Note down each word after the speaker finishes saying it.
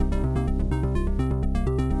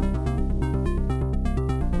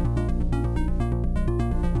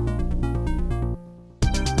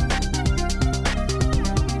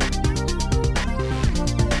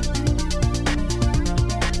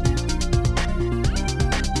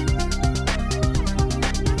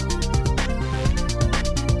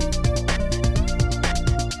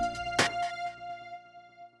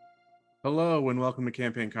Hello and welcome to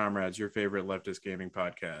Campaign Comrades, your favorite leftist gaming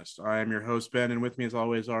podcast. I am your host, Ben, and with me as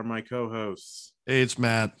always are my co-hosts. Hey, it's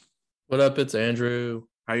Matt. What up? It's Andrew.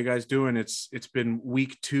 How you guys doing? It's been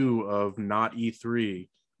week 2 of not E3.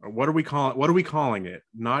 Or what are we calling it?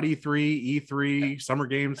 Not E3, E3, Summer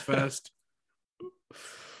Games Fest.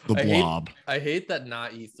 The blob. I hate that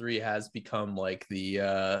not E3 has become like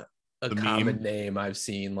the common meme name I've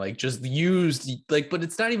seen, like just used, like, but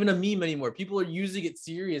it's not even a meme anymore. People are using it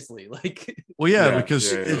seriously. Like, well,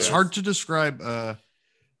 because it's hard to describe.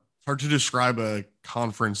 Hard to describe a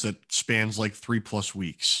conference that spans like 3+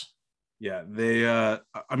 weeks. Yeah, they.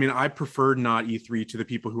 I prefer not E3 to the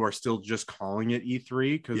people who are still just calling it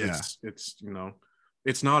E3 because it's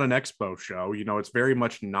it's not an expo show. It's very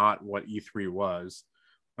much not what E3 was.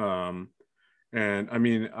 And I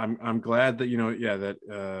mean, I'm glad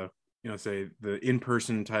that say the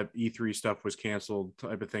in-person type E3 stuff was canceled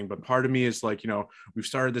type of thing. But part of me is like, we've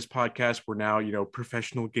started this podcast. We're now,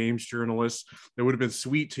 professional games journalists. It would have been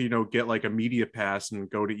sweet to, get like a media pass and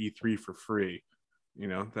go to E3 for free.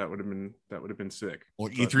 That would have been sick. Well,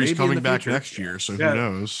 E3 is coming back next year. So who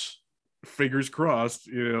knows? Fingers crossed,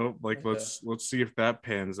 let's see if that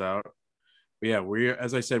pans out. But yeah,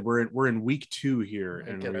 as I said, we're in week 2 here,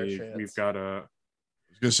 and we've got I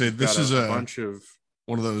was gonna say this is a bunch of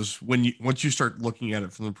one of those once you start looking at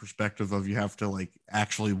it from the perspective of you have to like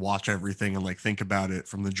actually watch everything and like think about it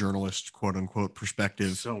from the journalist quote unquote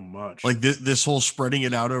perspective. So much like this whole spreading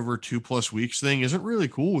it out over 2+ weeks thing isn't really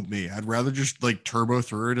cool with me. I'd rather just like turbo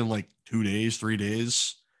through it in like 2 days, 3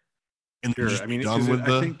 days, and just be done with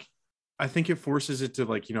I think it forces it to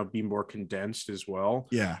like be more condensed as well.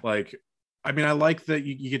 Yeah, like I like that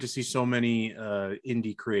you get to see so many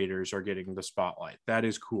indie creators are getting the spotlight. That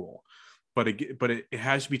is cool. But it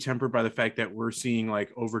has to be tempered by the fact that we're seeing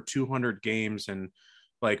like over 200 games, and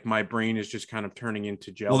like my brain is just kind of turning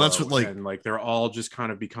into jello. Well, that's what and like they're all just kind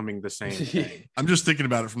of becoming the same thing. I'm just thinking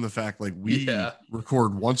about it from the fact like we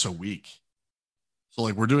record once a week. So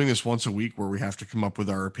like we're doing this once a week where we have to come up with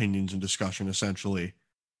our opinions and discussion essentially.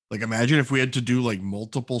 Like imagine if we had to do like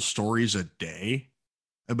multiple stories a day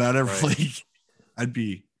about everything. Right. I'd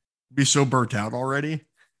be so burnt out already.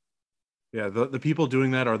 Yeah, the people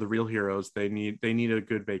doing that are the real heroes. They need a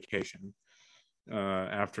good vacation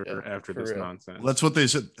after this nonsense. Well, that's what they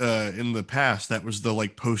said in the past. That was the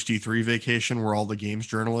like post E3 vacation where all the games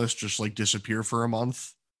journalists just like disappear for a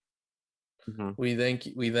month. Mm-hmm.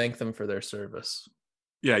 We thank them for their service.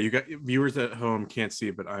 Yeah, you got viewers at home can't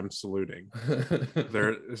see, but I'm saluting.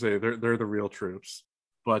 they're the real troops.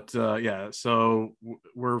 But so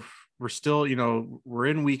we're still we're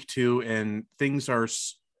in week 2 and things are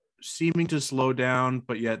seeming to slow down,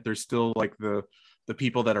 but yet there's still like the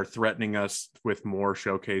people that are threatening us with more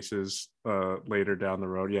showcases later down the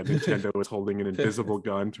road. Yeah, Nintendo is holding an invisible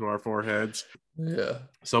gun to our foreheads. Yeah.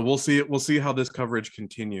 So we'll see how this coverage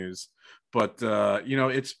continues. But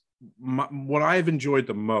it's what I've enjoyed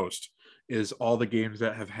the most is all the games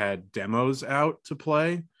that have had demos out to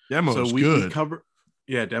play. Demos, good. We cover.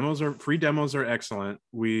 Yeah, free demos are excellent.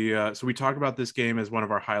 We talk about this game as one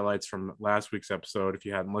of our highlights from last week's episode. If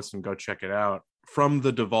you hadn't listened, go check it out. From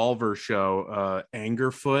the Devolver show,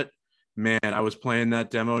 Angerfoot. Man, I was playing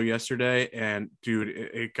that demo yesterday, and dude,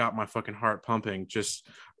 it got my fucking heart pumping. Just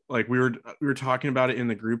like we were talking about it in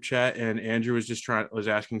the group chat, and Andrew was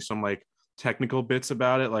asking some like technical bits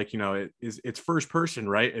about it, like it's first person,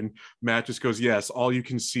 right? And Matt just goes, yes, all you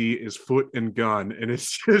can see is foot and gun, and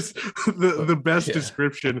it's just the best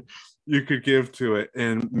description you could give to it.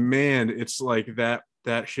 And man, it's like that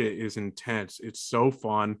shit is intense. It's so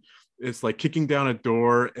fun. It's like kicking down a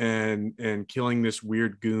door and killing this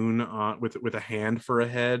weird goon with a hand for a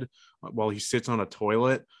head while he sits on a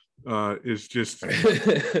toilet. Is just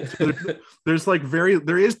there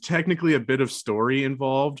is technically a bit of story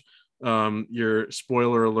involved. Your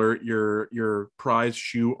spoiler alert, your prize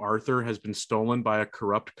shoe Arthur has been stolen by a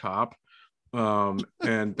corrupt cop,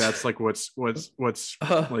 and that's like what's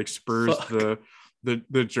like spurs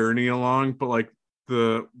the journey along. But like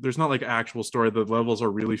there's not like actual story. The levels are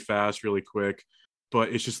really fast, really quick, but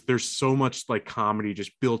it's just there's so much like comedy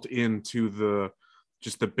just built into the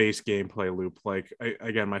base gameplay loop. Like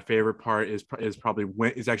again, my favorite part is probably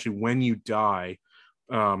when you die.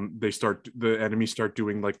 The enemies start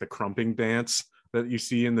doing like the crumping dance that you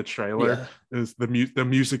see in the trailer. Is the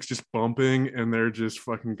music's just bumping and they're just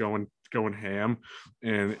fucking going ham,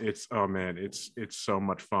 and it's so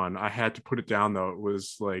much fun. I had to put it down though. It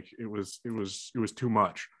was too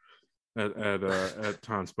much at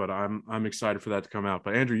times, but I'm excited for that to come out.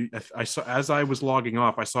 But Andrew, I saw, as I was logging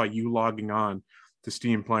off, I saw you logging on to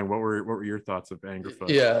Steam playing. What were your thoughts of Angerfoot?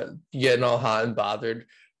 Yeah, getting all hot and bothered.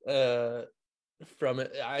 from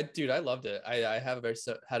it. I loved it. I have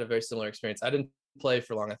had a very similar experience. I didn't play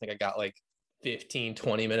for long. I think I got like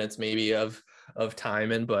 15-20 minutes maybe of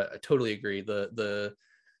time in, but I totally agree. The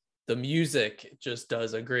music just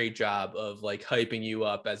does a great job of like hyping you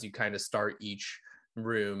up as you kind of start each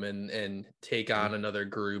room and take on another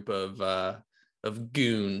group of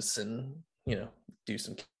goons and do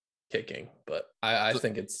some kicking. But I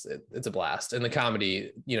think it's a blast. And the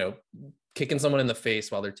comedy, kicking someone in the face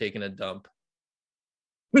while they're taking a dump,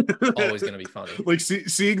 always going to be funny. Like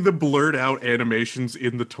seeing the blurred out animations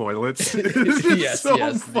in the toilets. Yes,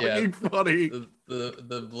 fucking funny.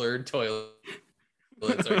 The blurred toilets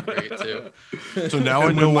are great too. So now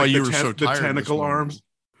I know why you were so tired. The tentacle arms.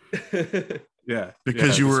 Yeah,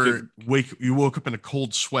 because you woke up in a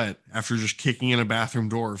cold sweat after just kicking in a bathroom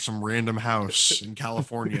door of some random house in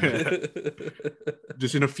California.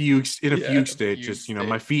 Just in a fugue state. Just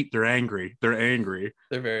my feet. They're angry. They're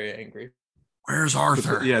very angry. Where's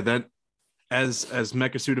Arthur? But, yeah, that as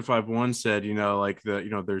Mecha-Suda51 said, like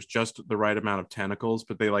there's just the right amount of tentacles,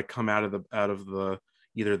 but they like come out of the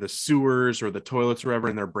either the sewers or the toilets or wherever,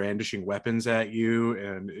 and they're brandishing weapons at you,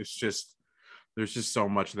 and it's just there's just so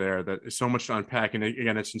much there that is so much to unpack, and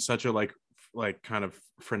again, it's in such a like kind of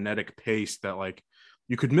frenetic pace that like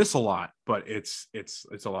you could miss a lot, but it's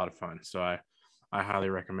a lot of fun. So I highly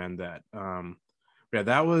recommend that.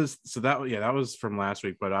 That was from last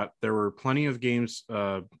week, but there were plenty of games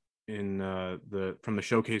from the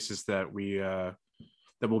showcases that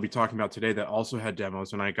we'll be talking about today that also had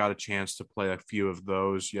demos, and I got a chance to play a few of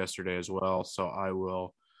those yesterday as well. So I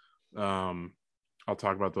will, I'll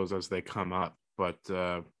talk about those as they come up. But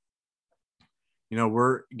we're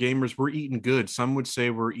gamers, we're eating good. Some would say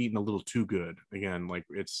we're eating a little too good. Again, like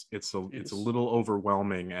it's a little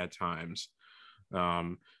overwhelming at times.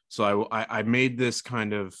 So I made this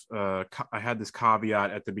kind of I had this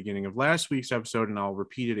caveat at the beginning of last week's episode, and I'll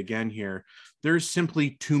repeat it again here. There's simply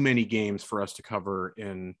too many games for us to cover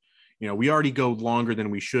in, we already go longer than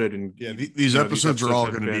we should. And these episodes are all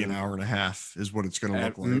going to be an hour and a half is what it's going to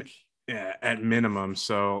look like. At minimum.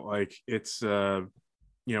 So like it's,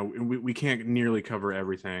 we can't nearly cover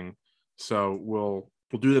everything. So we'll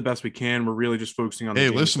do the best we can. We're really just focusing on. Hey,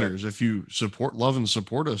 listeners, if you love and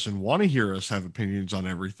support us and want to hear us have opinions on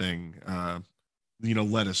everything,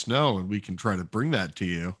 let us know and we can try to bring that to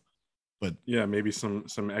you. But yeah, maybe some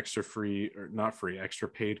extra free or not free, extra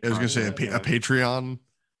paid. I was going to say a Patreon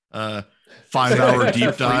 5-hour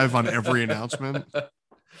deep dive on every announcement.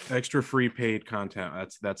 Extra free paid content.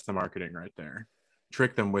 That's the marketing right there.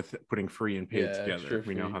 Trick them with putting free and paid together.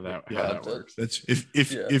 We know how that works. That's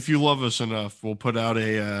if you love us enough, we'll put out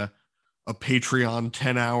a Patreon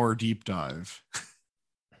 10-hour deep dive.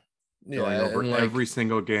 Going over every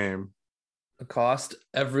single game. Cost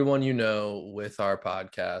everyone with our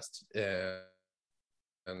podcast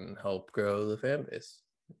and help grow the fan base.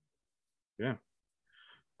 Yeah.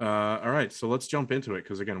 All right, so let's jump into it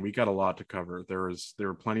because again, we got a lot to cover. There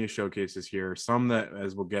were plenty of showcases here. Some that,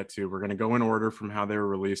 as we'll get to, we're going to go in order from how they were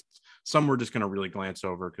released. Some we're just going to really glance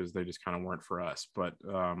over because they just kind of weren't for us. But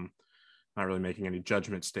not really making any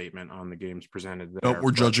judgment statement on the games presented there. No,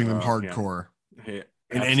 we're judging them hardcore. Yeah. Hey,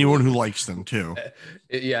 and anyone who likes them too.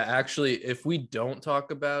 Yeah, actually, if we don't talk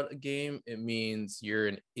about a game, it means you're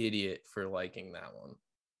an idiot for liking that one.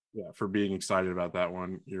 Yeah, for being excited about that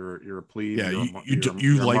one. You're a plebe. Yeah,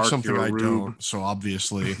 you like Mark, something I don't, so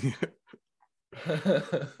obviously.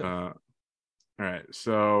 All right,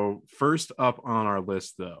 so first up on our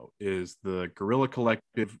list, though, is the Guerrilla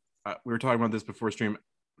Collective. We were talking about this before stream.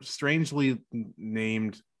 Strangely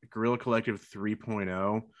named Guerrilla Collective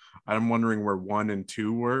 3.0. I'm wondering where 1 and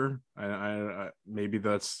 2 were. Maybe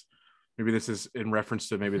this is in reference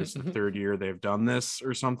to maybe this is the third year they've done this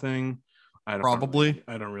or something. Probably,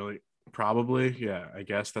 yeah, I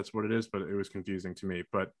guess that's what it is, but it was confusing to me.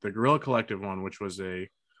 But the Guerrilla Collective one, which was a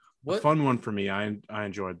fun one for me, I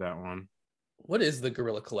enjoyed that one. What is the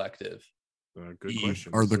Guerrilla Collective? Good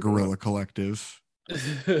question. Are the Guerrilla Collective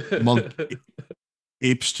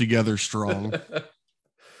apes together strong?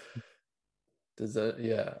 Does that?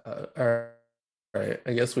 Yeah. All right.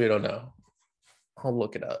 I guess we don't know. I'll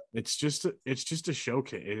look it up. It's just a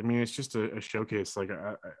showcase. I mean, it's just a showcase. Like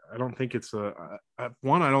I don't think it's I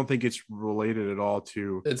don't think it's related at all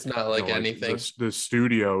to. It's not like anything. The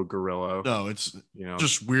studio Gorilla. No, it's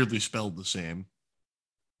just weirdly spelled the same.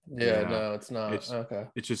 Yeah, no, it's not. Okay.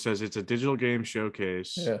 It just says it's a digital game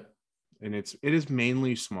showcase. Yeah. And it is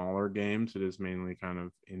mainly smaller games. It is mainly kind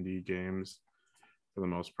of indie games for the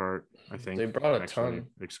most part. I think they brought a ton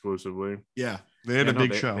exclusively. Yeah, they had a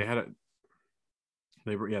big show.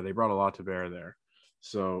 They brought a lot to bear there.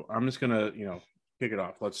 So I'm just gonna kick it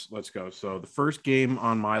off. Let's go. So the first game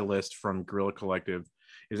on my list from Guerrilla Collective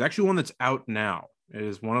is actually one that's out now. It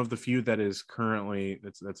is one of the few that is currently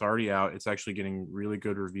that's already out. It's actually getting really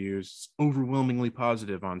good reviews, overwhelmingly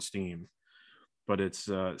positive on Steam. But it's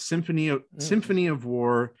Symphony of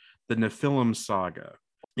War: The Nephilim Saga.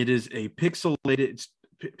 It is a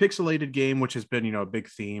pixelated game, which has been a big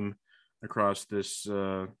theme across this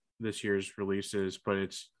year's releases. But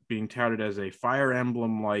it's being touted as a Fire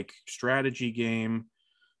Emblem like strategy game.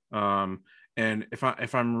 And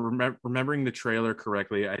if I'm remembering the trailer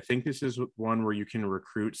correctly, I think this is one where you can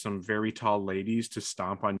recruit some very tall ladies to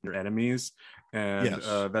stomp on your enemies, and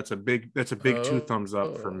Yes. that's a big 2 thumbs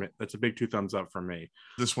up for me. That's a big 2 thumbs up for me.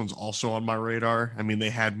 This one's also on my radar. I mean, they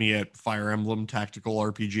had me at Fire Emblem Tactical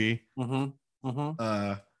RPG. But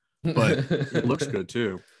it looks good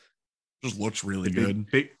too. Just looks really good.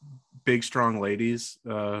 Big strong ladies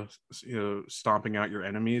stomping out your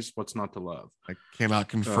enemies. What's not to love? I cannot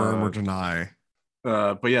confirm or deny.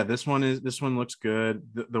 But yeah, this one looks good.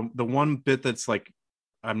 The one bit that's like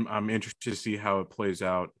I'm interested to see how it plays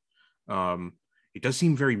out. It does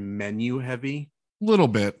seem very menu heavy. A little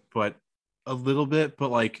bit, but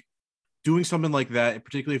like doing something like that,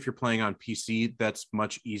 particularly if you're playing on PC, that's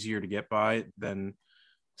much easier to get by than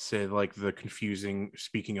say like the confusing,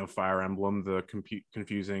 speaking of Fire Emblem, the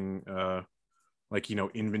confusing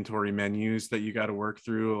inventory menus that you got to work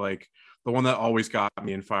through. Like the one that always got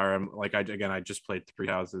me in Fire Emblem, like I just played Three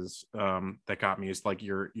Houses, that got me is like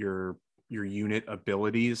your unit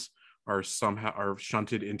abilities are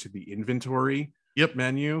shunted into the inventory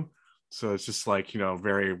menu. So it's just like,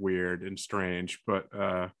 very weird and strange,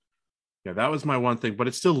 but yeah, that was my one thing, but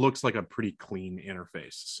it still looks like a pretty clean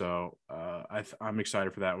interface. So I'm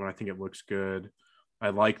excited for that one. I think it looks good. I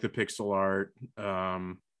like the pixel art.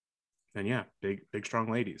 And yeah, big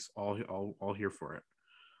strong ladies, all here for it.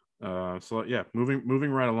 So yeah,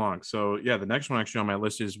 moving right along. So yeah, the next one actually on my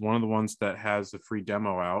list is one of the ones that has the free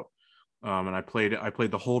demo out. And I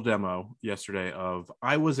played the whole demo yesterday of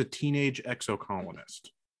I Was a Teenage Exocolonist.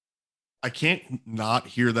 I can't not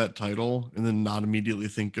hear that title and then not immediately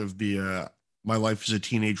think of the My Life as a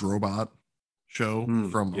Teenage Robot show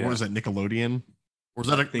from what was that, Nickelodeon? Or was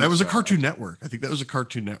that that was a Cartoon Network? I think that was a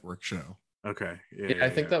Cartoon Network show. Okay. Yeah,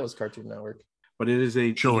 I think that was Cartoon Network. But it is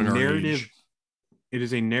a showing narrative. It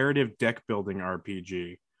is a narrative deck building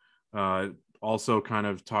RPG. Also kind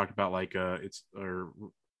of talked about like it's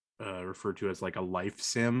referred to as like a life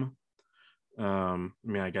sim. I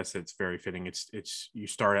mean, I guess it's very fitting. It's you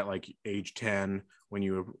start at like age 10 when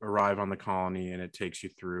you arrive on the colony, and it takes you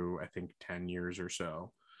through, I think, 10 years or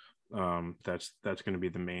so. That's going to be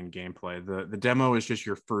the main gameplay. The demo is just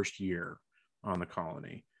your first year on the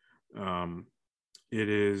colony. It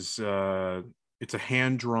is it's a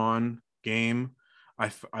hand-drawn game. I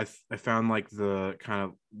found like the kind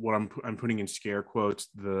of what I'm putting in scare quotes,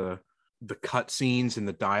 the cut scenes and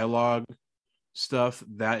the dialogue stuff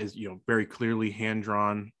that is very clearly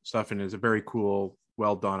hand-drawn stuff, and is a very cool,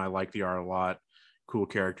 well done. I like the art a lot. Cool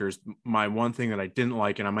characters. My one thing that I didn't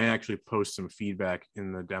like, and I might actually post some feedback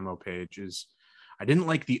in the demo page, is I didn't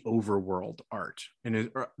like the overworld art. And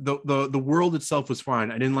the world itself was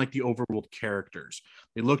fine. I didn't like the overworld characters.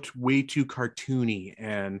 They looked way too cartoony,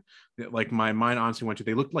 and like my mind honestly went to,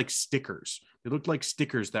 they looked like stickers. They looked like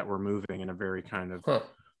stickers that were moving in a very kind of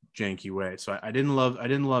janky way. So I didn't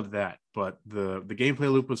love that, but the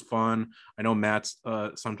gameplay loop was fun. I know Matt's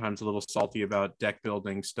sometimes a little salty about deck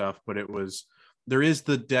building stuff, but there is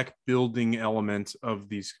the deck building element of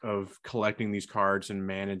collecting these cards and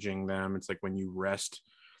managing them. It's like when you rest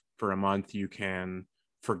for a month, you can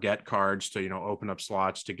forget cards to open up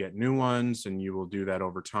slots to get new ones, and you will do that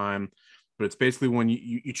over time. But it's basically when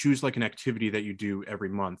you choose like an activity that you do every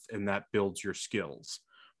month, and that builds your skills.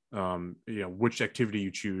 Which activity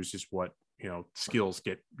you choose is what skills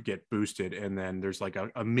get boosted. And then there's like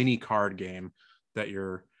a mini card game that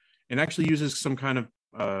and actually uses some kind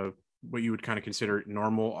of what you would kind of consider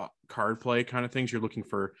normal card play kind of things. You're looking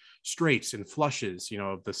for straights and flushes,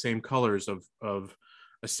 of the same colors of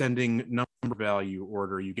ascending number value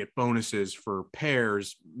order. You get bonuses for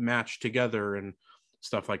pairs matched together and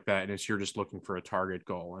stuff like that. And you're just looking for a target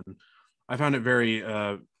goal. And I found it very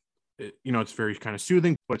it's very kind of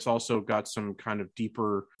soothing, but it's also got some kind of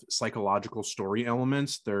deeper psychological story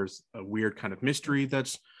elements. There's a weird kind of mystery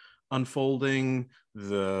that's unfolding.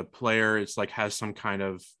 The player, it's like, has some kind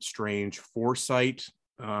of strange foresight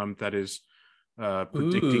that is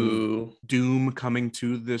predicting doom coming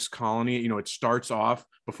to this colony. It starts off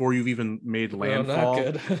before you've even made landfall.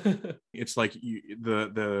 Not good. It's like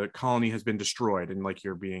the colony has been destroyed, and like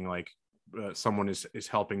you're being like someone is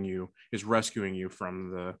helping you, is rescuing you from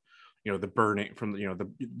the the burning from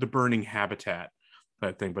the burning habitat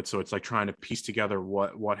that thing. But so it's like trying to piece together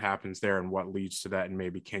what happens there and what leads to that, and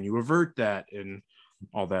maybe can you avert that and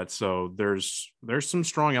all that. So there's some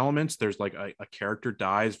strong elements. There's like a character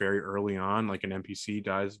dies very early on, like an NPC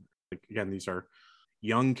dies. Like again, these are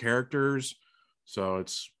young characters, so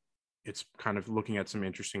it's kind of looking at some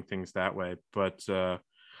interesting things that way. But I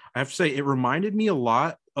have to say, it reminded me a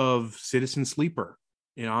lot of Citizen Sleeper.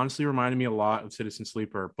 It honestly reminded me a lot of Citizen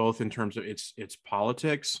Sleeper, both in terms of its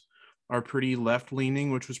politics are pretty left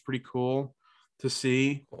leaning, which was pretty cool to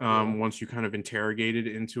see. Once you kind of interrogated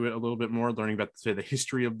into it a little bit more, learning about the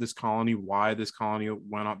history of this colony, why this colony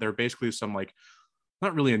went on. They're basically some like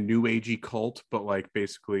not really a new agey cult, but like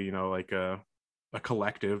basically like a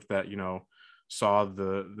collective that saw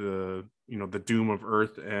the doom of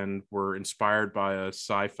Earth and were inspired by a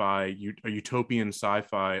utopian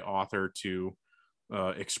sci-fi author to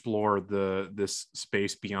explore this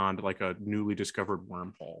space beyond like a newly discovered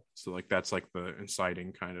wormhole. So like that's like the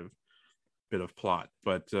inciting kind of bit of plot.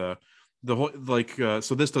 But the whole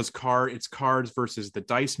so this does it's cards versus the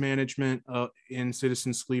dice management in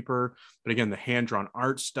Citizen Sleeper. But again, the hand-drawn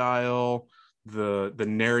art style, the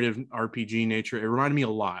narrative RPG nature, it reminded me a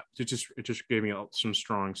lot. It just gave me some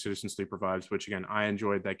strong Citizen Sleeper vibes, which again, I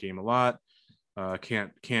enjoyed that game a lot.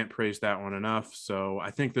 Can't praise that one enough. So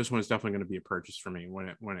I think this one is definitely going to be a purchase for me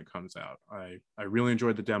when it comes out. I really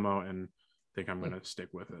enjoyed the demo and think I'm going to stick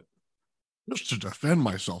with it. Just to defend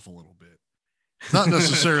myself a little bit, not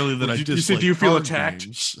necessarily that I dislike. You said, do you feel attacked?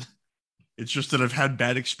 Games. It's just that I've had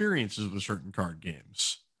bad experiences with certain card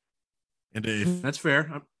games, and if that's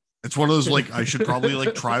fair, it's one of those like I should probably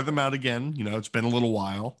like try them out again. It's been a little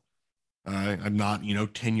while. I'm not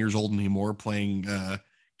 10 years old anymore playing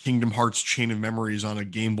Kingdom Hearts Chain of Memories on a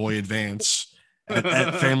Game Boy Advance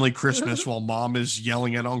at family Christmas while mom is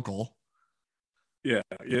yelling at uncle. Yeah.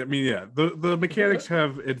 I mean, yeah, the mechanics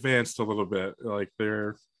have advanced a little bit. Like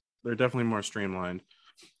they're definitely more streamlined.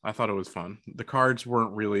 I thought it was fun. The cards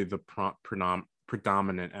weren't really the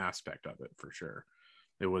predominant aspect of it, for sure.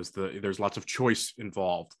 It was there's lots of choice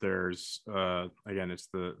involved. There's again, it's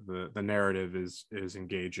the narrative is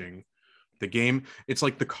engaging. The game, it's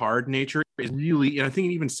like the card nature is really, and I think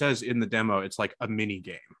it even says in the demo, it's like a mini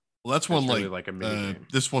game. Well, that's one really like a mini game.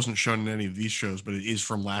 This wasn't shown in any of these shows, but it is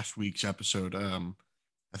from last week's episode.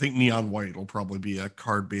 I think Neon White will probably be a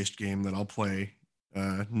card-based game that I'll play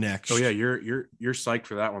next. Oh yeah, you're psyched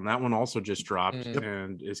for that one. That one also just dropped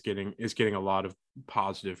and is getting a lot of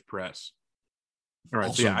positive press. All right,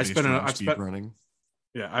 also so yeah,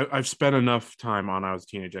 I've spent enough time on I Was a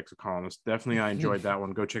Teenage Exocolonist. Definitely, I enjoyed that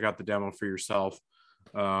one. Go check out the demo for yourself.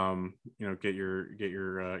 Get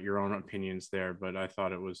your own opinions there. But I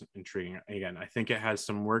thought it was intriguing. Again, I think it has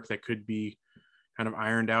some work that could be kind of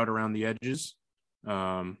ironed out around the edges.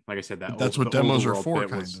 Like I said, that's what demos are for,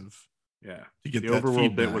 kind of. Yeah, to get the that overworld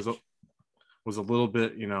feedback. bit was a little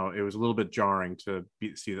bit, it was a little bit jarring to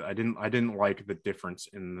see that. I didn't like the difference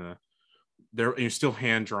in you're still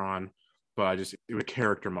hand drawn, but it was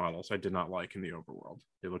character models I did not like in the overworld.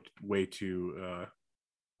 They looked way too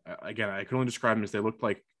again, I can only describe them as they looked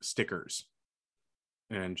like stickers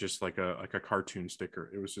and just like a cartoon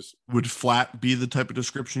sticker. It was just. Would flat be the type of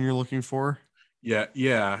description you're looking for? Yeah.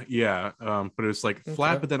 But it was like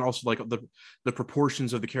flat, but then also like the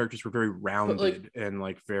proportions of the characters were very rounded and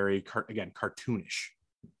like very cartoonish.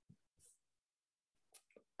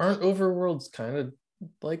 Aren't overworlds kind of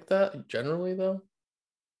like that generally, though?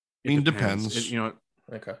 It depends.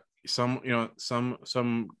 Okay.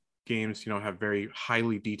 Some games have very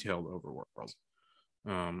highly detailed overworlds,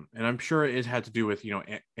 and I'm sure it had to do with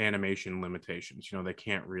animation limitations. They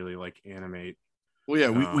can't really like animate. Well, yeah,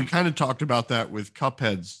 we kind of talked about that with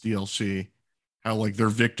Cuphead's DLC, how like they're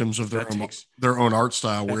victims of their own art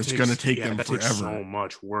style, where it's going to take them forever. Takes so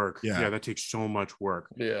much work. Yeah, that takes so much work.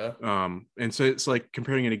 Yeah. And so it's like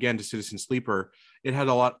comparing it again to Citizen Sleeper. It had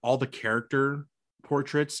all the character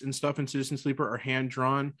portraits and stuff in Citizen Sleeper are hand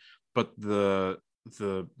drawn, but the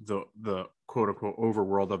quote unquote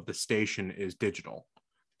overworld of the station is digital.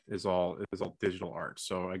 Is all digital art.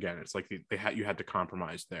 So again, it's like you had to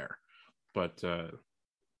compromise there. But so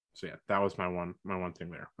yeah, that was my one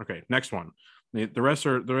thing there. Okay, next one. The rest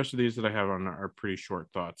of these that I have on are pretty short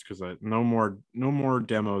thoughts because no more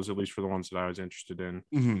demos, at least for the ones that I was interested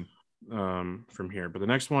in from here. But the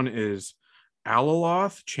next one is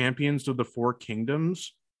Alaloth, Champions of the Four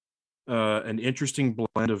Kingdoms. An interesting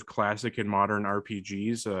blend of classic and modern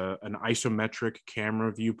RPGs, an isometric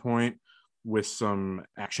camera viewpoint with some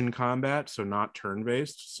action combat, so not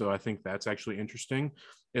turn-based. So I think that's actually interesting.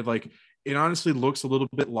 It honestly looks a little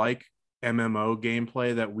bit like MMO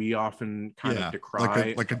gameplay that we often kind of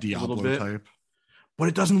decry, like a Diablo bit. type. But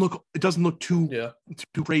it doesn't look too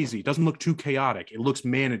crazy. It doesn't look too chaotic. It looks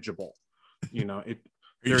manageable. You know, it.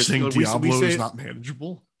 Are you saying Diablo is not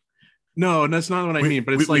manageable? No, that's not what I mean.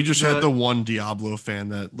 But it's we just had the one Diablo fan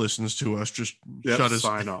that listens to us just shut his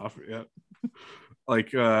sign off. Yeah.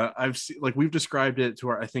 Like I've seen, like we've described it to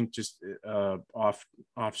our, I think just off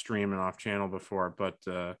stream and off channel before, but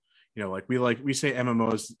you know, like we say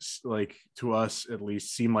MMOs, like to us at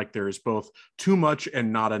least, seem like there is both too much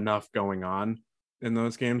and not enough going on in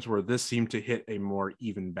those games, where this seemed to hit a more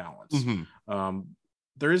even balance.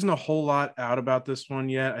 There isn't a whole lot out about this one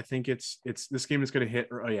yet. I think it's this game is going to hit.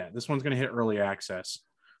 This one's going to hit early access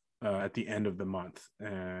at the end of the month,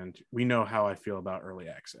 and we know how I feel about early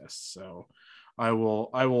access. So I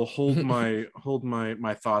will hold my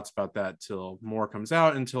thoughts about that till more comes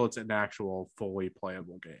out, until it's an actual fully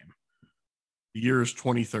playable game. The year is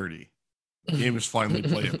 2030. The game is finally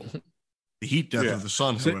playable. The heat death of the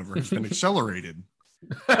sun, however, has been accelerated.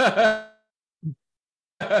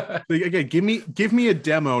 Again, give me a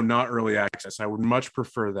demo, not early access. I would much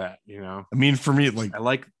prefer that. You know, I mean, for me, like I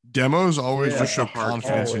like demos always just show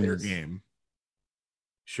confidence in your game.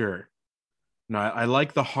 Sure. No, I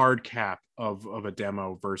like the hard cap of a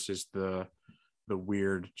demo versus the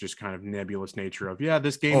weird, just kind of nebulous nature of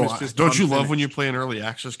this game is just. Don't you love when you play an early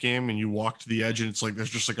access game and you walk to the edge and it's like there's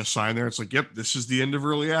just like a sign there? It's like, yep, this is the end of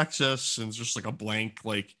early access, and it's just like a blank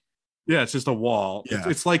like. Yeah, it's just a wall. Yeah.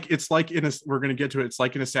 It's like we're gonna get to it. It's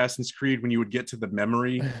like in Assassin's Creed when you would get to the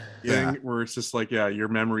memory thing, where it's just like, your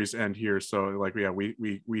memories end here. So like,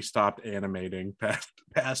 we stopped animating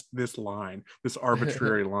past this line, this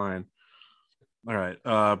arbitrary line. All right,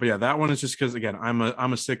 but that one is just because, again, I'm a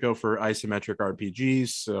sicko for isometric RPGs,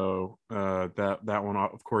 so that one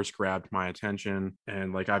of course grabbed my attention,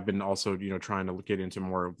 and like I've been also trying to get into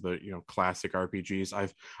more of the classic RPGs.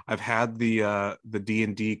 I've had the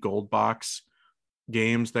D&D gold box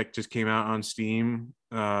games that just came out on Steam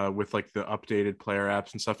with like the updated player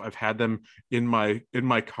apps and stuff. I've had them in my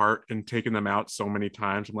cart and taken them out so many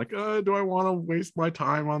times. I'm like, do I want to waste my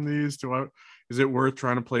time on these? Is it worth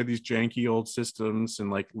trying to play these janky old systems and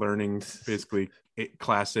like learning basically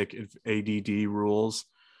classic ADD rules?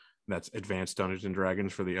 That's Advanced Dungeons and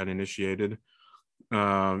Dragons for the uninitiated.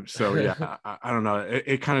 I don't know.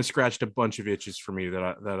 It kind of scratched a bunch of itches for me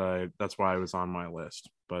that's why I was on my list.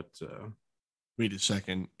 But wait a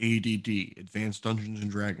second. ADD, Advanced Dungeons and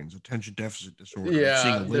Dragons, Attention Deficit Disorder. Yeah, I'm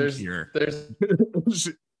seeing a link here. There's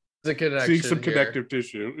a connection. Seeing some connective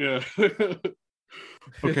tissue. Yeah.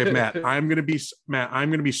 Okay, Matt. I'm gonna be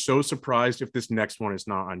so surprised if this next one is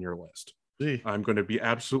not on your list. I'm going to be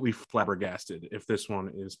absolutely flabbergasted if this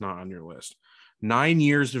one is not on your list. 9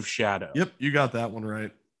 Years of Shadow. Yep, you got that one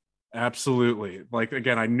right. Absolutely. Like,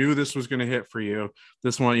 again, I knew this was going to hit for you.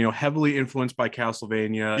 This one, heavily influenced by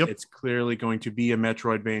Castlevania. Yep. It's clearly going to be a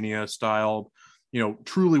Metroidvania style,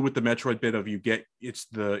 truly with the Metroid bit of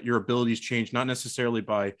your abilities change, not necessarily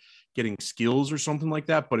by getting skills or something like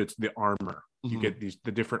that, but it's the armor. You get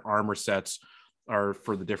the different armor sets are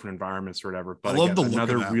for the different environments or whatever. But I love the look of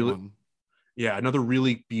that one. Yeah, another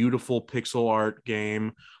really beautiful pixel art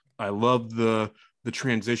game. I love the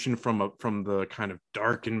transition from the kind of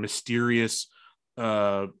dark and mysterious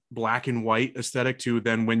black and white aesthetic to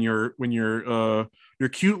then when your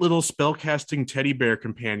cute little spellcasting teddy bear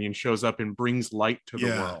companion shows up and brings light to the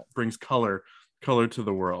world, brings color to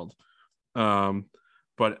the world. It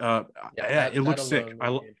looks sick.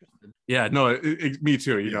 Me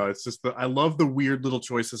too. It's just I love the weird little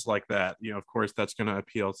choices like that. Of course, that's going to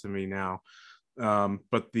appeal to me now.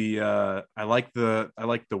 But I like the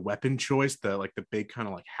weapon choice, the big kind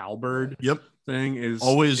of like halberd. Thing is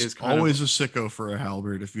always a sicko for a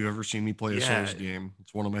halberd. If you've ever seen me play a Souls game,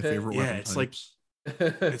 it's one of my favorite weapon types.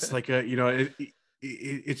 It's like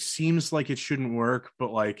it seems like it shouldn't work,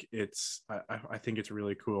 but like I think it's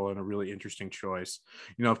really cool and a really interesting choice.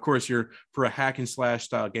 Of course, for a hack and slash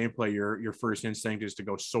style gameplay, your first instinct is to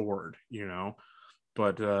go sword,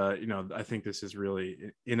 but I think this is really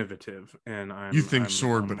innovative, and I'm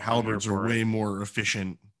sword, but halberds are way more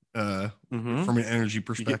efficient from an energy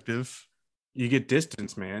perspective. You get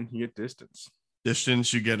distance, man. You get distance.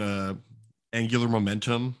 You get a angular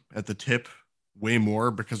momentum at the tip way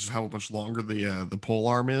more because of how much longer the pole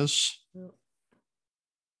arm is.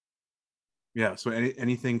 Yeah. So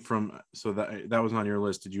anything that was on your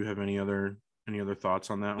list. Did you have any other thoughts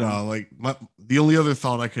on that one? No, like the only other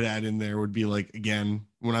thought I could add in there would be like, again,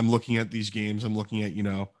 when I'm looking at these games, I'm looking at,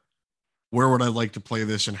 where would I like to play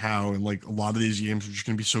this and how, and like a lot of these games are just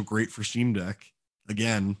going to be so great for Steam Deck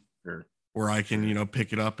again, where I can,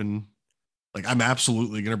 pick it up and Like, I'm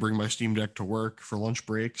absolutely gonna bring my Steam Deck to work for lunch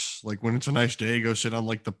breaks. Like, when it's a nice day, go sit on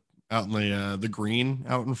like out in the green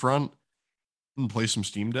out in front and play some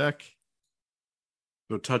Steam Deck.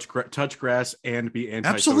 So touch grass and be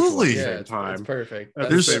antisocial Absolutely. at the same time. It's perfect. At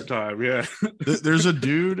the same time, yeah. There's a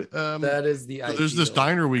dude. That is the ideal. There's this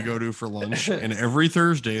diner we go to for lunch, and every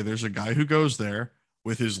Thursday there's a guy who goes there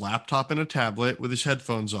with his laptop and a tablet, with his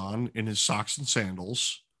headphones on, in his socks and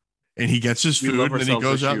sandals, and he gets his food, and then he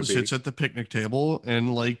goes out and sits at the picnic table,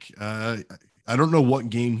 and like I don't know what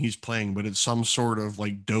game he's playing, but it's some sort of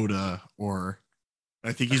like Dota, or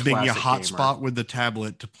I think he's making a hotspot with the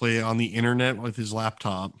tablet to play on the internet with his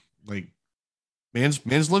laptop. Like, man's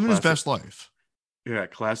living his best life. Yeah,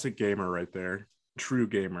 classic gamer right there. True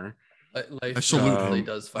gamer. I salute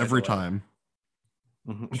him every time.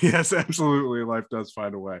 Yes, absolutely. Life does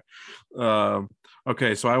find a way.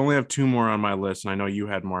 Okay, so I only have 2 more on my list, and I know you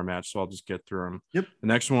had more, Matt, so I'll just get through them. Yep. The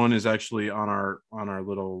next one is actually on our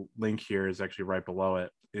little link here, is actually right below it,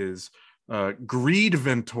 is Greed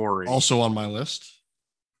Ventory. Also on my list.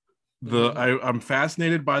 I'm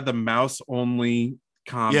fascinated by the mouse only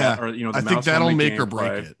combat, or the I think that'll make or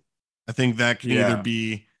break it. I think that can either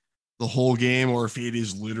be the whole game, or if it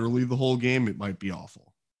is literally the whole game, it might be awful.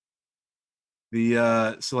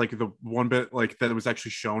 So like the one bit like that was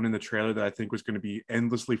actually shown in the trailer that I think was going to be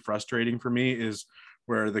endlessly frustrating for me is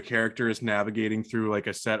where the character is navigating through like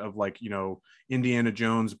a set of like, Indiana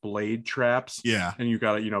Jones blade traps. Yeah. And you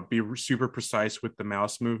got to, be super precise with the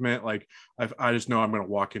mouse movement. Like I just know I'm going to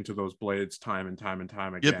walk into those blades time and time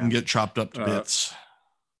again. Yep. And get chopped up to bits.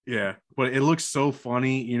 Yeah. But it looks so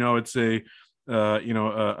funny. It's a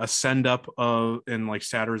send up of, and like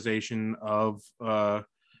satirization of,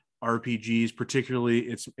 RPGs, particularly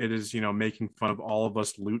it is making fun of all of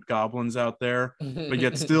us loot goblins out there, but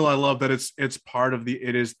yet still I love that it's part of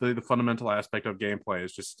the fundamental aspect of gameplay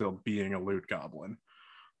is just still being a loot goblin,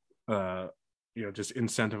 just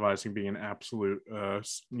incentivizing being an absolute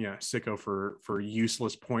sicko for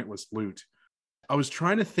useless, pointless loot. I was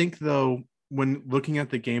trying to think though, when looking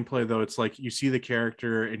at the gameplay though, it's like you see the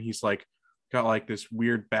character and he's like got like this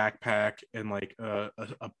weird backpack and like a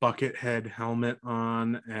bucket head helmet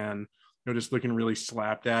on, and just looking really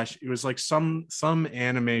slapdash. It was like some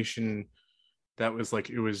animation that was like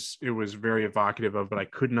it was very evocative of, but I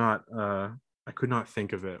could not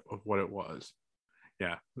think of what it was.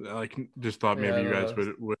 Yeah, like just thought maybe you guys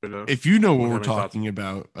would if you know what we're talking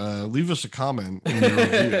about, leave us a comment in the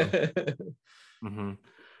review. Mm-hmm.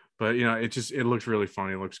 But it looks really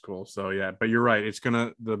funny. It looks cool. So yeah, but you're right. It's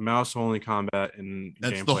the mouse only combat and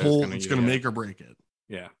that's the whole. It's gonna make or break it.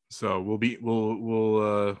 Yeah. So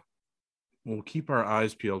we'll keep our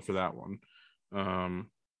eyes peeled for that one.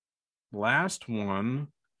 Last one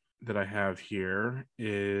that I have here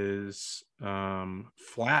is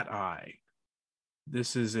Flat Eye.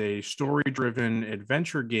 This is a story-driven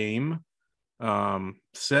adventure game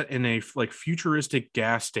set in a like futuristic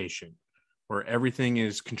gas station, where everything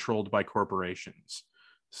is controlled by corporations.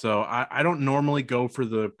 So I don't normally go for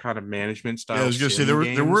the kind of management style. Yeah, I was gonna say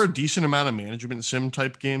there were a decent amount of management sim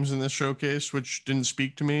type games in this showcase, which didn't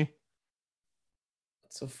speak to me.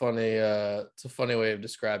 It's a funny way of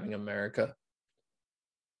describing America.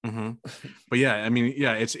 Mm-hmm. But yeah, I mean,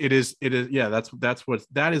 yeah, it is. Yeah,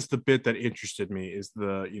 that is the bit that interested me, is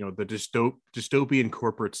the the dystopian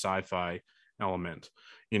corporate sci-fi element.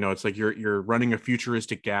 It's like you're running a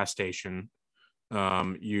futuristic gas station.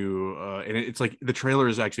 And it's like the trailer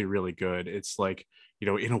is actually really good. It's like,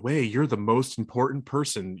 in a way you're the most important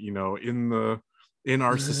person, in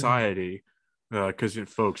our society, because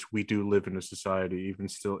folks, we do live in a society, even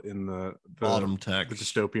still in the bottom text, the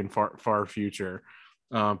dystopian far future.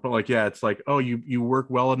 But like, yeah, it's like, oh, you work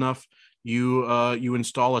well enough, you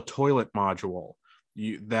install a toilet module,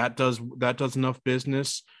 that does enough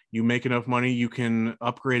business, you make enough money, you can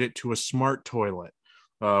upgrade it to a smart toilet.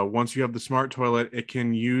 Once you have the smart toilet, it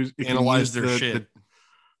can analyze their shit.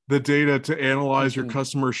 The data to analyze your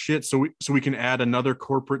customer shit. So we can add another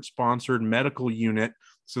corporate sponsored medical unit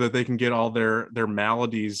so that they can get all their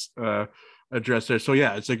maladies addressed there. So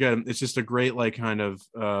yeah, it's just a great like kind of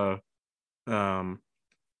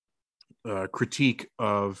critique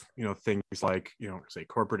of things like say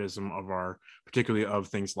corporatism particularly of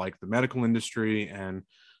things like the medical industry and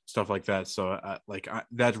stuff like that. So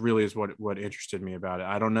that really is what interested me about it.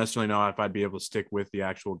 I don't necessarily know if I'd be able to stick with the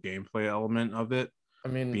actual gameplay element of it. I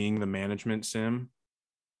mean, being the management sim.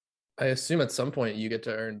 I assume at some point you get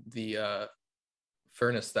to earn the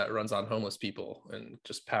furnace that runs on homeless people and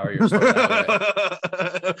just power your store that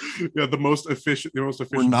way. Yeah, the most efficient.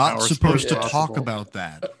 We're not supposed to talk about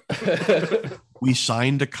that. We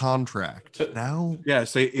signed a contract. Now, yeah.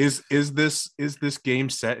 Say, is this game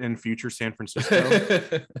set in future San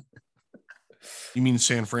Francisco? You mean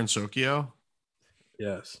San Francisco?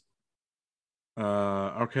 Yes.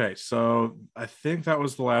 Okay, so I think that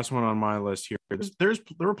was the last one on my list here. There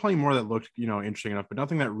were plenty more that looked, interesting enough, but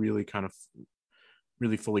nothing that really kind of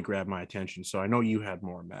really fully grabbed my attention. So I know you had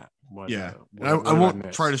more, Matt. Yeah, I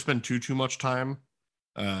won't try to spend too much time.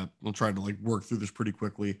 We'll try to work through this pretty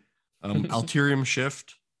quickly. Alterium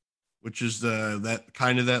Shift, which is that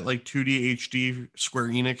 2D HD Square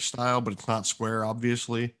Enix style, but it's not Square,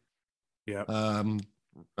 obviously. Yeah.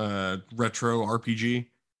 Retro RPG.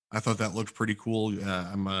 I thought that looked pretty cool.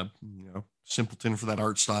 I'm a simpleton for that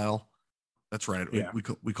art style. That's right. Yeah.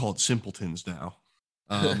 We call it simpletons now.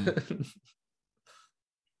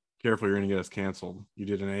 Careful, you're gonna get us canceled. You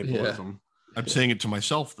did an ableism. Yeah. I'm saying it to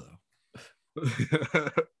myself though.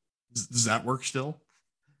 Does that work still?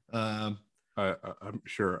 I'm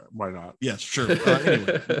sure. Why not? Yes, sure.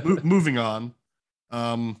 Anyway, moving on.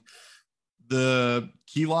 The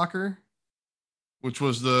Key Locker, which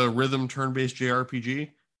was the rhythm turn-based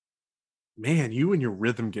JRPG. Man, you and your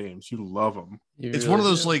rhythm games, you love them. It's really one of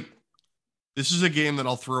those this is a game that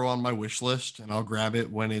I'll throw on my wish list and I'll grab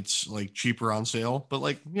it when it's cheaper on sale.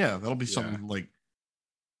 But that'll be something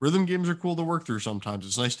rhythm games are cool to work through sometimes.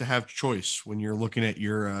 It's nice to have choice when you're looking at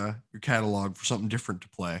your catalog for something different to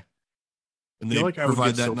play. And they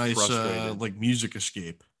provide that nice music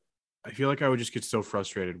escape. I feel like I would just get so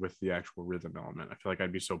frustrated with the actual rhythm element. I feel like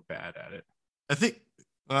I'd be so bad at it. I think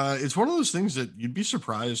it's one of those things that you'd be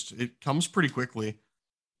surprised. It comes pretty quickly.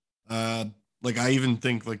 I even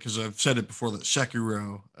think because I've said it before that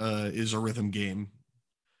Sekiro is a rhythm game.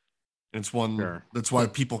 And it's one that's why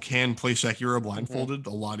people can play Sekiro blindfolded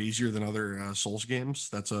a lot easier than other Souls games.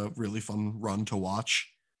 That's a really fun run to watch.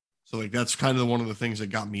 So that's kind of one of the things that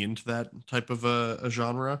got me into that type of a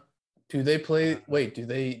genre. Do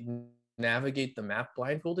they navigate the map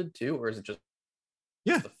blindfolded too, or is it just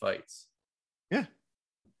the fights? Yeah.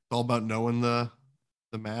 It's all about knowing the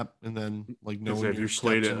map and then knowing if you've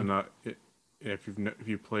played it enough. If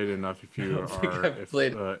you've played it enough, if you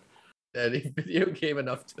played any video game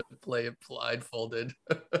enough to play it blindfolded.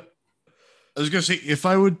 I was gonna say if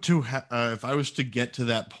I was to get to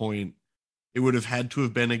that point, it would have had to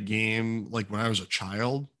have been a game when I was a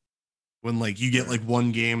child, when you get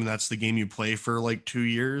one game and that's the game you play for 2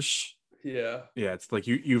 years. Yeah. Yeah, it's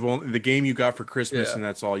you've only the game you got for Christmas and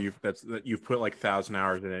that's all you've put 1,000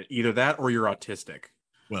 hours in it. Either that or you're autistic.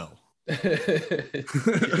 Well,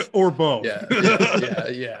 or both. Yeah.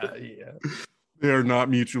 They are not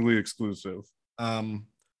mutually exclusive.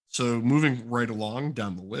 So moving right along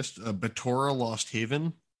down the list, Batora Lost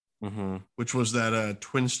Haven, which was that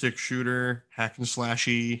twin stick shooter hack and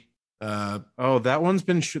slashy. That one's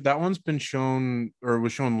been shown or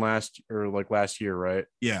was shown last year, right?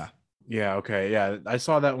 Yeah. Yeah. Okay. Yeah, I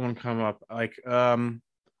saw that one come up. It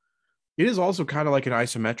is also kind of like an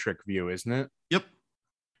isometric view, isn't it? Yep.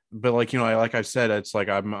 But like I've said, it's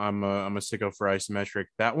I'm a sicko for isometric.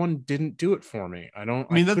 That one didn't do it for me. I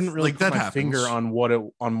couldn't really put my finger on what it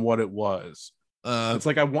was. I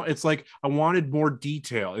wanted more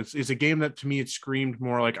detail. It's a game that to me it screamed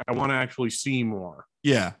more like I want to actually see more.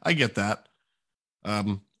 Yeah, I get that.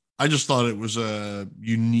 I just thought it was a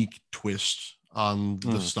unique twist on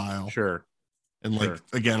the style. Sure. And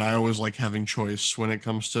again, I always like having choice when it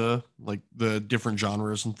comes to the different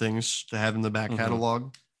genres and things to have in the back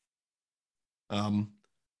catalog.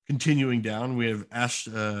 Continuing down, we have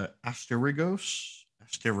Asterigos,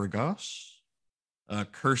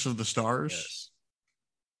 Curse of the Stars. Yes.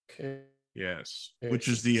 Okay. Yes. Which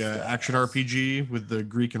is the action RPG with the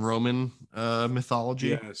Greek and Roman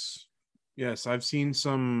mythology. Yes. I've seen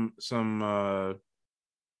some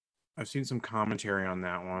commentary on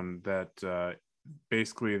that one that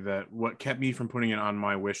basically that what kept me from putting it on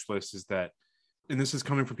my wish list is that, and this is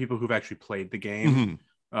coming from people who've actually played the game,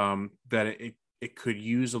 that it could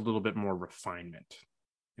use a little bit more refinement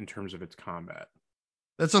in terms of its combat.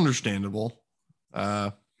 That's understandable.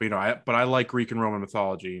 But I like Greek and Roman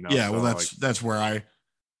mythology. Yeah, so well, that's where I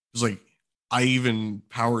was I even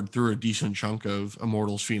powered through a decent chunk of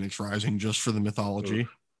Immortals: Phoenix Rising just for the mythology.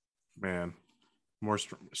 Oof, man, more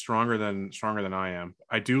stronger than I am.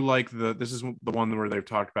 I do like this is the one where they've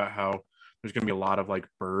talked about how there's going to be a lot of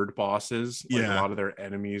bird bosses. A lot of their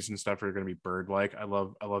enemies and stuff are going to be bird-like. I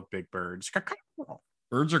love big birds.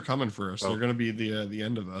 Birds are coming for us. They're going to be the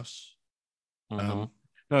end of us. No,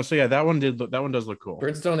 so yeah, that one does look cool.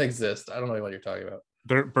 Birds don't exist. I don't know what you're talking about.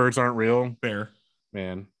 Birds aren't real. Fair,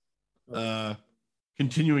 man.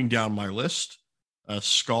 Continuing down my list,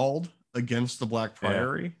 Scald Against the Black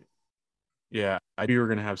Priory. Yeah, I knew you were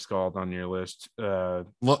gonna have Scald on your list.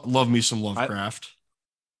 Love me some I Lovecraft.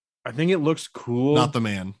 I think it looks cool. Not the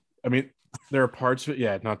man. I mean, there are parts of it.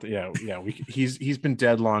 Yeah, not the, yeah. He's been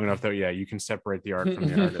dead long enough that you can separate the art from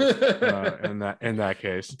the artist. In that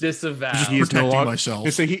case, Just Disavow. he is no protecting longer.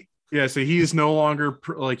 myself. So he is no longer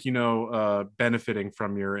benefiting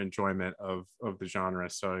from your enjoyment of the genre.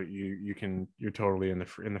 So you're totally in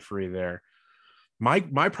the free there. My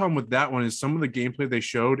problem with that one is some of the gameplay they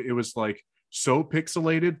showed, it was like so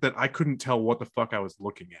pixelated that I couldn't tell what the fuck I was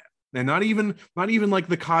looking at. And not even like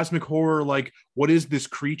the cosmic horror, like what is this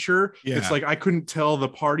creature? Yeah. It's like I couldn't tell the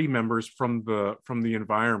party members from the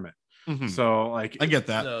environment. Mm-hmm. So like I get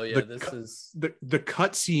that. No, yeah, this is the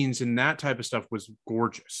cut scenes and that type of stuff was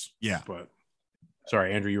gorgeous. Yeah. But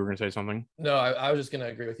sorry, Andrew, you were gonna say something? No, I was just gonna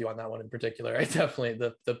agree with you on that one in particular. I definitely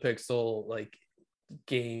the pixel like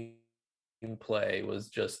gameplay was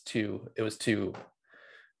just too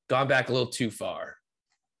gone back a little too far.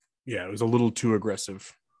 Yeah, it was a little too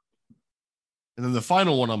aggressive. And then the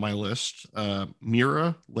final one on my list,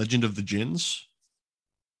 Mira, Legend of the Jinns,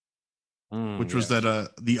 which was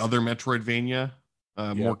that the other Metroidvania,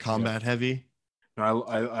 more combat heavy.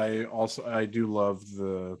 I do love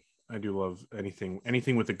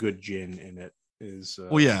anything with a good djinn in it is.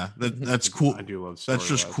 Well, yeah, that's cool. I do love. That's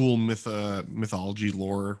just cool mythology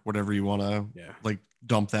lore, whatever you want to like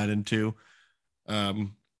dump that into.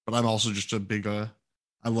 But I'm also just a big I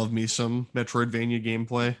love me some Metroidvania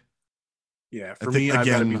gameplay. Yeah, for me,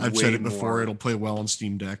 again, I've said it before. It'll play well on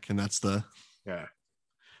Steam Deck, and that's the. Yeah,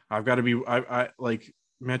 I've got to be. I like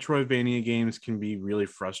Metroidvania games can be really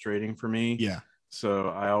frustrating for me. Yeah. So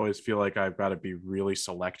I always feel like I've got to be really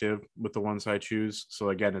selective with the ones I choose. So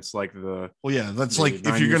again, it's like the. Well, yeah, that's like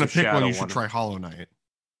if you're gonna pick one, you should try Hollow Knight.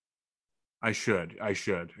 I should,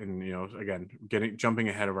 and again, jumping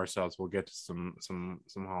ahead of ourselves, we'll get to some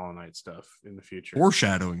Hollow Knight stuff in the future.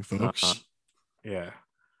 Foreshadowing, folks. Yeah.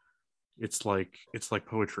 It's like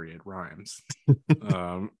poetry. It rhymes.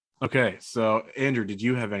 Okay, so Andrew, did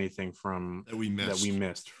you have anything that we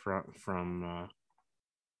missed from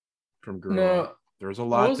Gorilla? No, there was a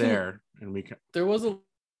lot there, and there was a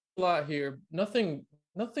lot here. Nothing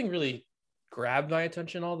really grabbed my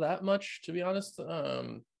attention all that much, to be honest.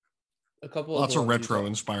 A couple lots of retro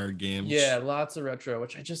inspired games. Yeah, lots of retro,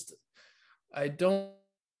 which I don't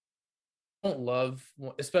love,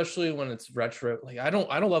 especially when it's retro. Like I don't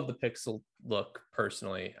love the pixel look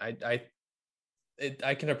personally. I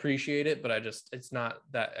can appreciate it, but it's not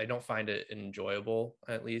that I don't find it enjoyable,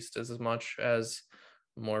 at least as much as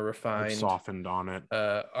more refined, softened on it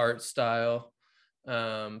art style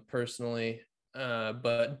personally.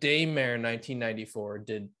 But Daymare 1994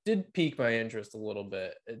 did pique my interest a little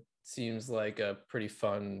bit. It seems like a pretty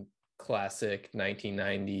fun classic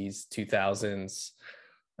 1990s 2000s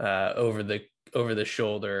over the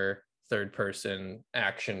shoulder third person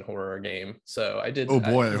action horror game. So I did. Oh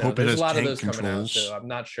boy, I hope it has a lot of those controls. Coming out, so I'm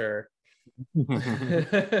not sure.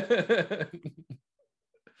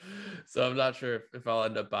 So I'm not sure if I'll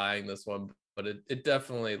end up buying this one, but it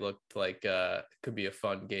definitely looked like it could be a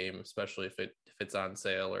fun game, especially if it's on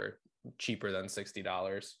sale or cheaper than $60.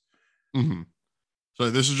 Mm-hmm. So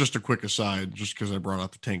this is just a quick aside, just because I brought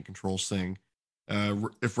up the tank controls thing.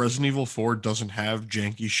 If Resident Evil 4 doesn't have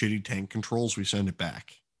janky, shitty tank controls, we send it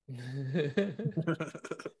back.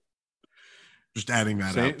 Just adding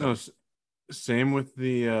that out. No, same with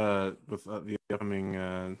the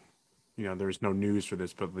upcoming. There's no news for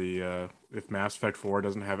this, but if Mass Effect 4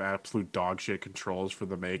 doesn't have absolute dog shit controls for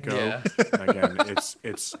the Mako, again, it's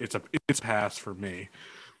a pass for me.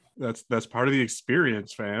 That's part of the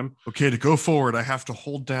experience, fam. Okay, to go forward, I have to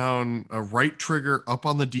hold down a right trigger up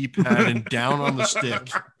on the D-pad and down on the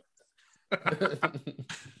stick.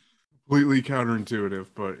 Completely counterintuitive,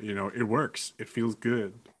 but it works. It feels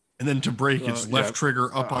good. And then to break, it's left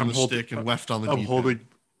trigger up on the stick and left on the D-pad.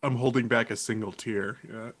 I'm holding back a single tear.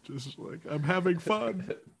 Yeah, just like I'm having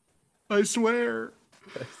fun. I swear.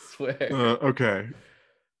 Okay.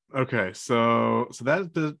 So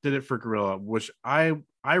that did it for Gorilla, which I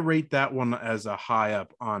rate that one as a high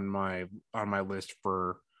up on my list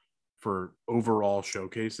for overall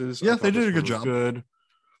showcases. Yeah, they did a good job. Good.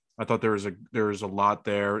 I thought there was a lot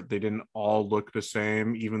there. They didn't all look the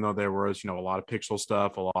same, even though there was a lot of pixel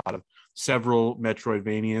stuff, a lot of several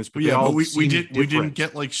Metroidvanias. But we didn't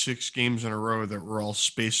get like 6 games in a row that were all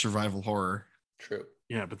space survival horror. True.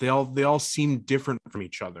 Yeah, but they all seem different from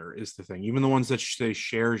each other is the thing. Even the ones that they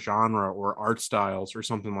share genre or art styles or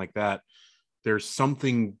something like that, there's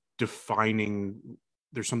something defining.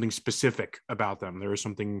 There's something specific about them. There is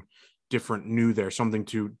something different, new there, something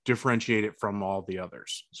to differentiate it from all the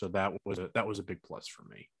others. So that was a big plus for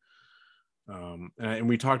me. And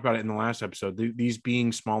we talked about it in the last episode. These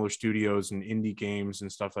being smaller studios and indie games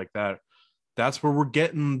and stuff like that. That's where we're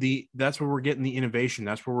getting the innovation.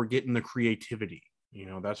 That's where we're getting the creativity.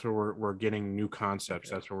 That's where we're getting new concepts.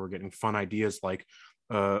 That's where we're getting fun ideas like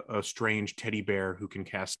a strange teddy bear who can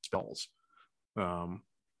cast spells. That's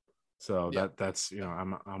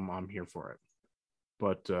I'm here for it.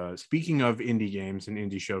 But speaking of indie games and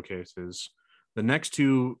indie showcases, the next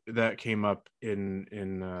two that came up in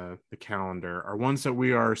the calendar are ones that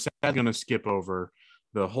we are going to skip over.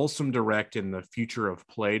 The Wholesome Direct and the Future of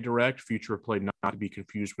Play Direct. Future of Play not to be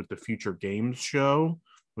confused with the Future Games Show,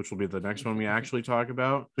 which will be the next one we actually talk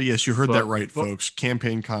about. But yes, you heard that right, folks.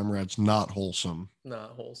 Campaign Comrade's not wholesome. Not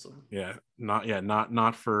wholesome. Yeah, not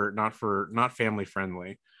family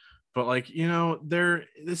friendly. But like, I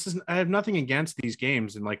have nothing against these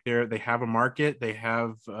games, and like they have a market. They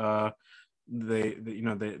have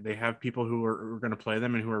they have people who are going to play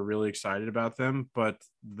them and who are really excited about them, but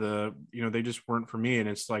they just weren't for me. And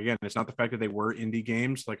it's like, again, it's not the fact that they were indie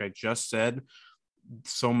games. Like I just said,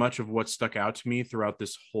 so much of what stuck out to me throughout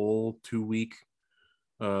this whole 2-week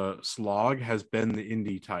slog has been the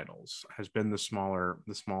indie titles, has been the smaller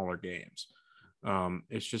games.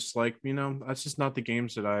 It's just like, that's just not the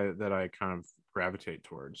games that I kind of gravitate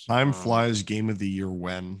towards. Time flies. Game of the year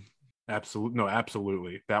when?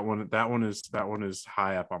 Absolutely. That one is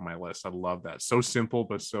high up on my list. I love that. So simple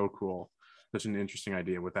but so cool. Such an interesting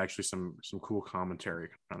idea with actually some cool commentary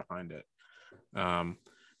kind of behind it.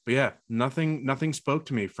 But yeah, nothing spoke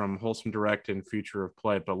to me from Wholesome Direct and Future of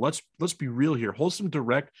Play. But let's be real here. Wholesome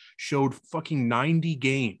Direct showed fucking 90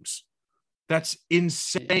 games. That's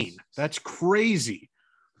insane. That's crazy.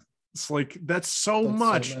 It's like that's so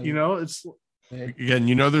much. It's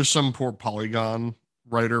again, there's some poor Polygon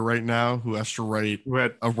writer right now who has to write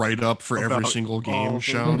a write-up for every single game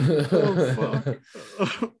shown.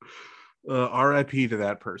 RIP to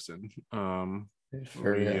that person.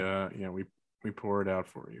 We pour it out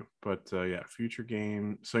for you. But future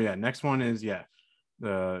game. So next one is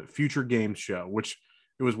the Future Games Show, which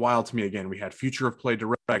it was wild to me. Again, we had Future of Play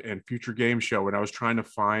Direct and Future Game Show, and I was trying to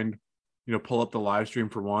find, pull up the live stream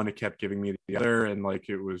for one. It kept giving me the other, and like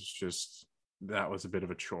it was just, that was a bit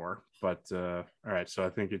of a chore. But all right, so I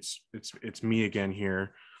think it's me again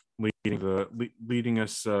here, leading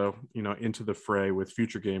us into the fray with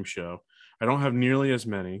Future Game Show. I don't have nearly as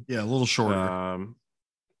many. Yeah, a little shorter.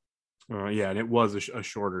 And it was a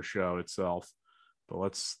shorter show itself, but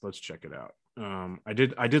let's check it out. I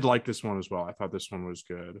did like this one as well. I thought this one was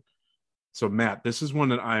good. So Matt, this is one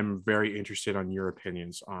that I'm very interested on your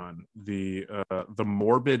opinions on, the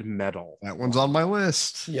Morbid Metal. That one's on my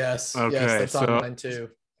list. Yes. Okay, yes, that's on mine too.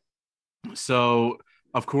 So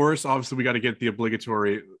of course, obviously we got to get the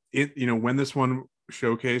obligatory, when this one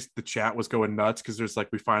showcased, the chat was going nuts because there's like,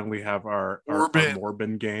 we finally have our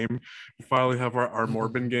Morbid game. We finally have our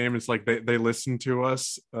Morbid game. It's like they listen to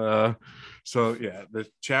us. So yeah, the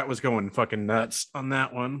chat was going fucking nuts on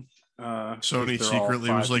that one. Sony secretly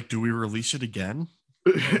was like, do we release it again?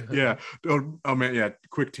 Yeah. Oh man, yeah.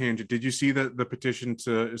 Quick tangent. Did you see the petition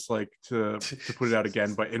to put it out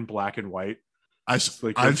again, but in black and white? I've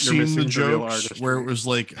seen the jokes where it was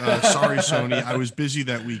like, sorry, Sony, I was busy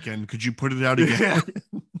that weekend. Could you put it out again?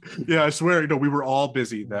 Yeah, I swear, we were all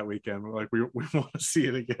busy that weekend. We're like, we want to see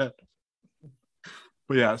it again.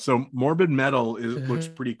 But yeah, so Morbid Metal looks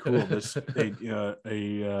pretty cool. This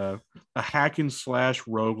a hack and slash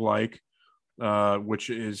roguelike, which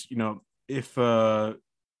is, if for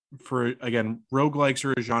again, roguelikes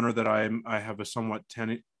are a genre that I have a somewhat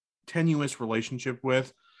tenuous relationship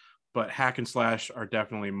with. But hack and slash are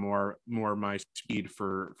definitely more my speed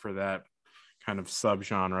for that kind of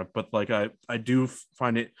subgenre. But like I do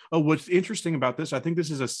find it. Oh, what's interesting about this? I think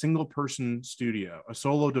this is a single person studio, a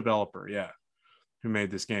solo developer, who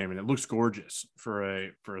made this game, and it looks gorgeous for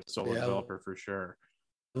a solo developer for sure.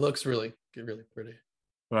 It looks really pretty.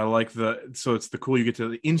 But I like it's the cool, you get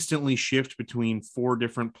to instantly shift between 4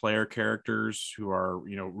 different player characters who are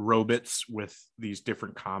robots with these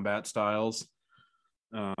different combat styles.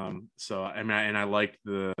 So I mean, and I liked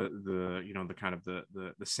the kind of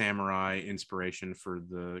the samurai inspiration for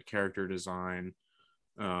the character design.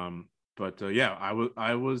 But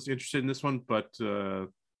I was interested in this one, but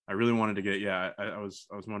I really wanted to get I was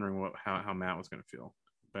wondering how Matt was going to feel.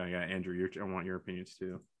 But yeah, Andrew, I want your opinions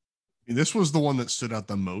too. This was the one that stood out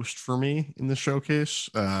the most for me in the showcase.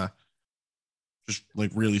 Just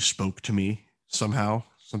like really spoke to me somehow,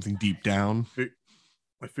 something deep down.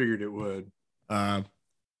 I figured it would. I've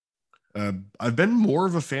been more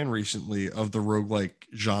of a fan recently of the roguelike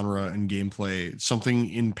genre and gameplay. It's something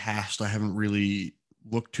in past I haven't really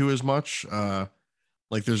looked to as much.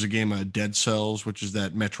 Like there's a game Dead Cells, which is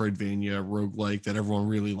that Metroidvania roguelike that everyone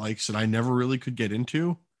really likes that I never really could get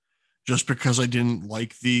into just because I didn't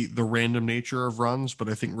like the random nature of runs, but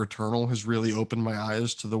I think Returnal has really opened my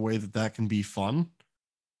eyes to the way that that can be fun.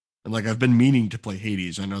 And like I've been meaning to play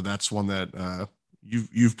Hades. I know that's one that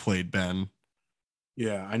you've played, Ben.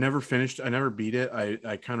 Yeah, I never finished. I never beat it.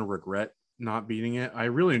 I kind of regret not beating it. I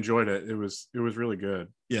really enjoyed it. It was really good.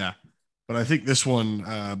 Yeah. But I think this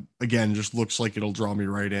one again just looks like it'll draw me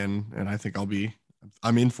right in, and I think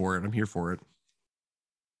I'm in for it. I'm here for it.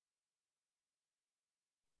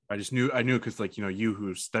 I knew because like you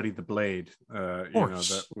who studied the blade,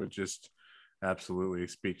 that would just absolutely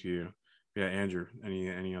speak to you. Yeah, Andrew,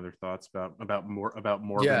 any other thoughts about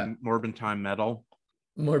Morbin Time Metal?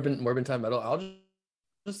 Morbin Time Metal. I'll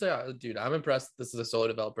just say, dude, I'm impressed. This is a solo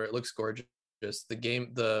developer. It looks gorgeous. The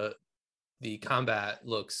game, the combat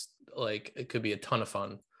looks like it could be a ton of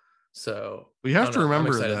fun. So we have to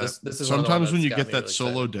remember that this is sometimes when you get that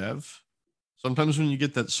solo dev, sometimes when you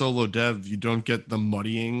get that solo dev, you don't get the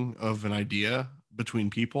muddying of an idea between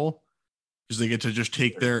people because they get to just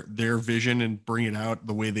take their vision and bring it out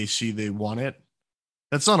the way they see they want it.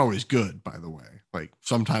 That's not always good, by the way. Like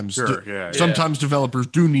sometimes, sometimes developers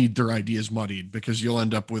do need their ideas muddied because you'll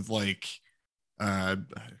end up with like, I'm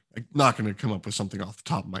not going to come up with something off the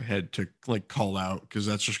top of my head to like call out because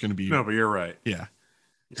that's just going to be. No, but you're right. Yeah.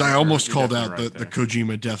 I almost called out the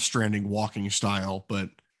Kojima Death Stranding walking style, but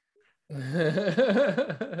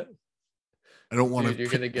I don't want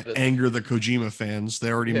to anger the Kojima fans.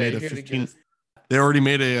 They already made a 15. They already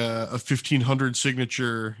made a 1500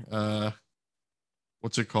 signature.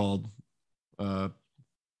 What's it called?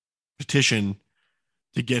 Petition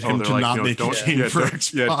to get him to not make a game for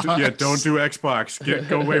Xbox. Yeah, don't do Xbox.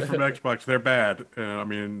 Go away from Xbox. They're bad. I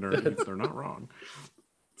mean, they're not wrong.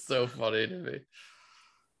 So funny to me.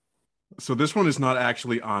 So this one is not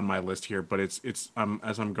actually on my list here, but it's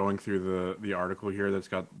as I'm going through the article here that's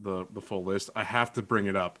got the full list, I have to bring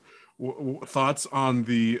it up. Thoughts on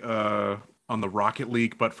the Rocket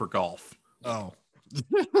League, but for golf? Oh.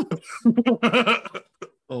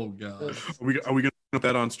 Oh god. Are we gonna put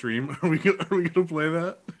that on stream? Are we gonna play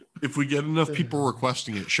that? If we get enough people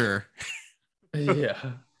requesting it, sure. Yeah.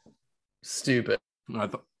 Stupid. I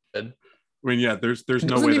mean, yeah, there's no way that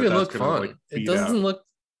doesn't even that's look fun. Like, it doesn't look.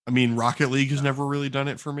 I mean, Rocket League has never really done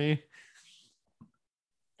it for me.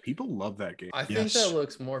 People love that game. I think that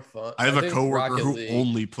looks more fun. I have a coworker who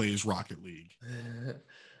only plays Rocket League. I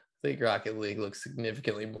think Rocket League looks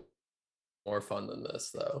significantly more fun than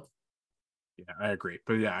this, though. Yeah, I agree.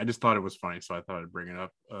 But yeah, I just thought it was funny, so I thought I'd bring it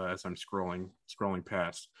up as I'm scrolling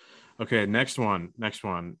past. Okay, next one.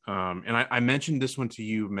 And I mentioned this one to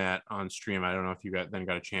you, Matt, on stream. I don't know if you got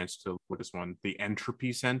a chance to look at this one. The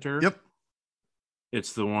Entropy Center. Yep.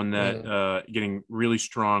 It's the one that getting really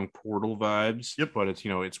strong Portal vibes. Yep. But it's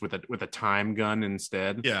it's with a time gun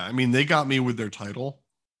instead. Yeah, I mean they got me with their title.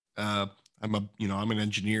 I'm an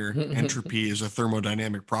engineer. Entropy is a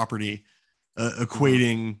thermodynamic property,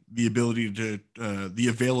 equating the ability to the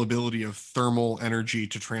availability of thermal energy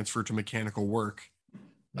to transfer to mechanical work.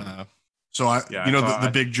 The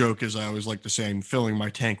big joke is I always like to say I'm filling my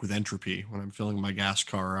tank with entropy when I'm filling my gas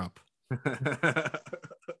car up.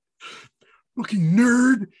 Fucking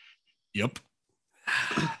nerd. Yep.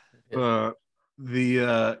 I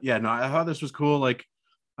thought this was cool. Like,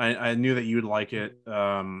 I knew that you'd like it.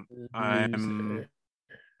 I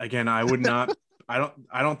would not. I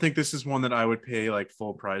don't think this is one that I would pay like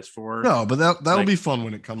full price for. No, but that'll be fun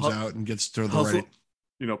when it comes out and gets to the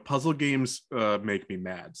right. Puzzle games make me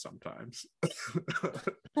mad sometimes. Of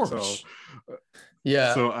course.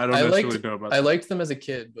 So I don't necessarily know about. I liked them as a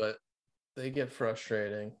kid, but they get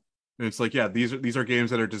frustrating. And it's like, yeah, these are games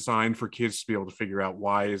that are designed for kids to be able to figure out,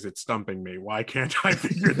 why is it stumping me? Why can't I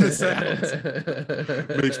figure this out?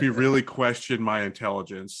 It makes me really question my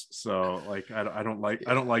intelligence. So like, I don't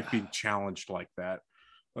like being challenged like that,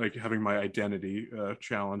 like having my identity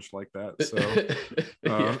challenged like that. So,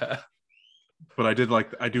 but I do like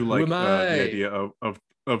the idea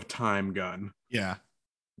of time gun. Yeah,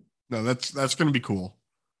 no, that's going to be cool.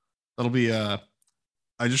 That'll be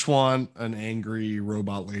I just want an angry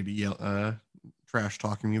robot lady trash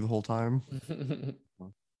talking me the whole time.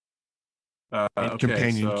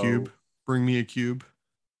 Companion cube. Bring me a cube.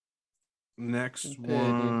 Next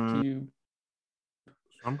one. Cube.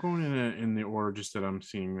 I'm going in the order just that I'm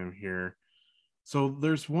seeing them here. So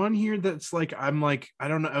there's one here that's like, I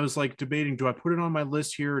don't know. I was like debating, do I put it on my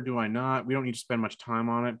list here or do I not? We don't need to spend much time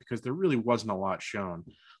on it because there really wasn't a lot shown.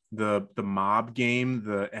 The mob game,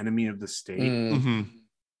 the Enemy of the State. Mm-hmm.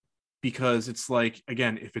 Because it's like,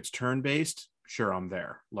 again, if it's turn-based, sure, I'm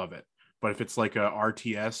there. Love it. But if it's like a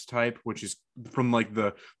RTS type, which is from like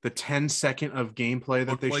the 10 second of gameplay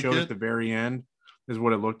that they showed at the very end, is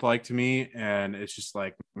what it looked like to me, and it's just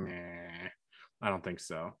like, meh, I don't think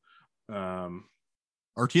so.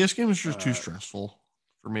 RTS games are just too stressful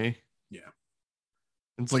for me. Yeah,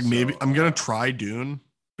 it's like maybe I'm gonna try Dune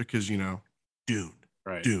because Dune,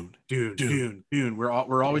 right? Dune.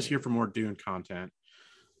 We're always here for more Dune content,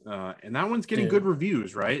 and that one's getting good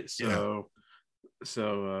reviews, right? So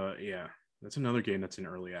yeah, that's another game that's in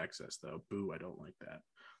early access though. Boo, I don't like that.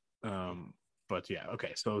 But yeah,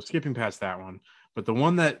 okay. So skipping past that one, but the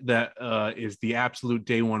one that is the absolute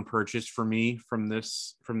day one purchase for me from the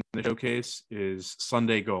showcase is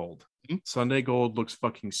Sunday Gold. Mm-hmm. Sunday Gold looks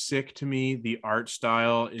fucking sick to me. The art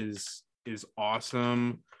style is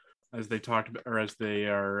awesome, as they talked about, or as they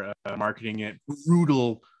are marketing it.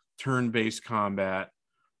 Brutal turn-based combat.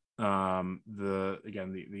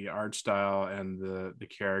 The art style and the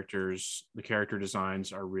character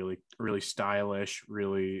designs are really, really stylish,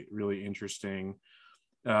 really, really interesting.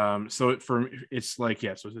 So it's like,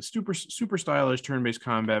 yeah, so it's a super stylish turn-based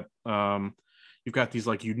combat. You've got these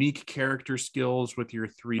like unique character skills with your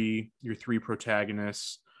three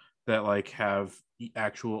protagonists that like have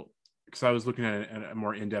actual, because I was looking at a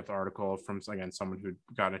more in-depth article from, again, someone who'd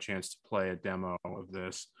gotten a chance to play a demo of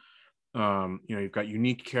this. You've got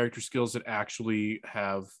unique character skills that actually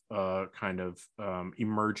have kind of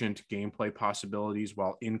emergent gameplay possibilities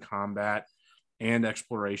while in combat and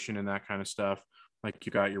exploration and that kind of stuff. Like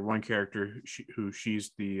you got your one character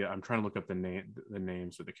she's the, I'm trying to look up the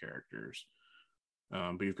names of the characters,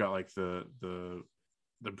 but you've got like the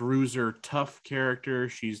bruiser tough character.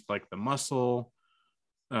 She's like the muscle.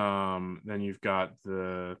 Then you've got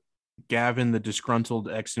the Gavin, the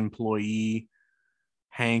disgruntled ex-employee.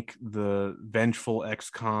 Hank, the vengeful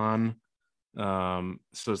ex-con. So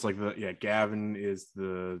it's like Gavin is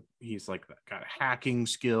he's like got hacking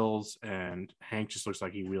skills, and Hank just looks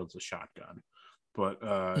like he wields a shotgun. But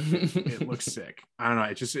it looks sick. I don't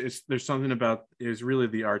know. There's something about it was really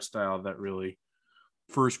the art style that really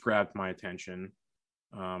first grabbed my attention.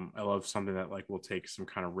 I love something that like will take some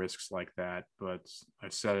kind of risks like that. But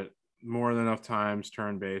I've said it more than enough times.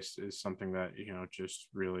 Turn-based is something that just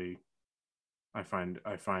really I find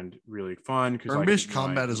really fun, because turn-based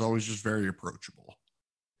combat is always just very approachable.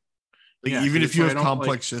 Like, yeah, even if you have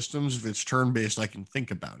complex systems, if it's turn-based, I can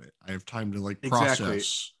think about it. I have time to like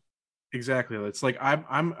process. Exactly. It's like I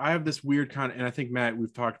have this weird kind of, and I think Matt,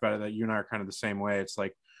 we've talked about it, that you and I are kind of the same way. It's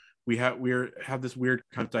like we have this weird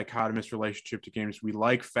kind of dichotomous relationship to games. We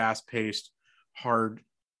like fast-paced, hard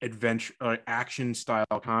adventure, action style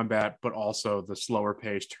combat, but also the slower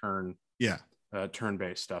paced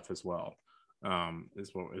turn-based stuff as well.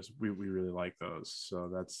 We really like those.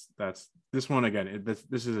 So that's this one again.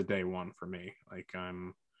 This is a day one for me. Like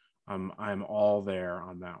I'm I'm all there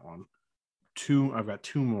on that one. I've got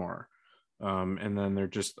two more. And then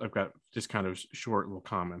I've got just kind of short little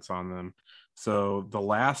comments on them. So The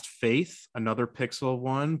Last Faith, another Pixel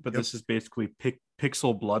one, but this is basically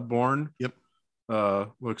Pixel Bloodborne. Yep.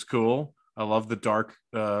 Looks cool. I love the dark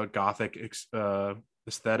gothic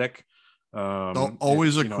aesthetic.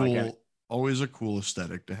 Always a cool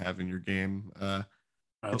aesthetic to have in your game.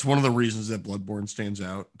 It's one of the reasons that Bloodborne stands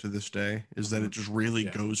out to this day, is that it just really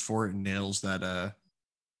goes for it and nails that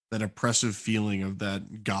oppressive feeling of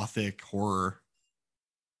that gothic horror.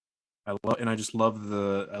 I love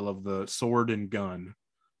the sword and gun.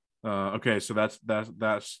 Okay, so that's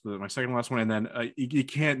my second to last one, and then you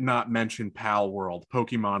can't not mention Pal World,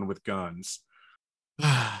 Pokemon with guns.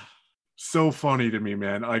 So funny to me,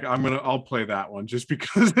 man. Like I'll play that one just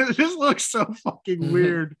because it just looks so fucking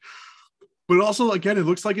weird. But also, again, it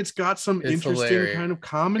looks like it's got some interesting kind of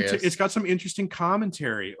commentary. It's got some interesting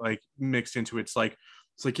commentary like mixed into it. It's like,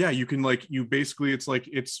 yeah, you can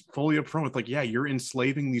it's fully upfront with like, yeah, you're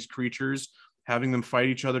enslaving these creatures, having them fight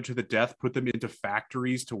each other to the death, put them into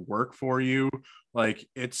factories to work for you. Like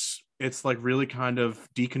it's like really kind of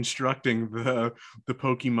deconstructing the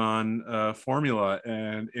Pokemon formula,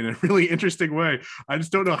 and in a really interesting way. I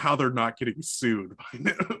just don't know how they're not getting sued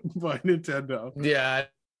by Nintendo. Yeah.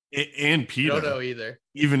 And PETA. I don't know either.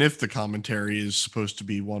 Even if the commentary is supposed to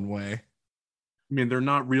be one way. I mean, they're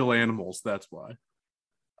not real animals. That's why.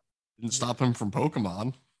 Didn't stop them from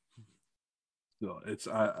Pokemon. No, it's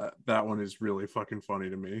that one is really fucking funny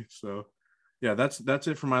to me. So, yeah, that's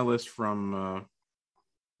it for my list from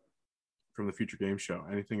the Future Game Show.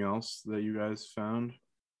 Anything else that you guys found?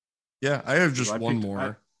 Yeah, I have just one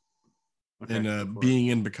more. And Being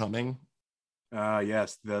and Becoming.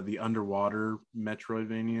 Yes, the underwater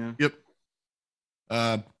Metroidvania. Yep.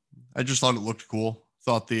 I just thought it looked cool.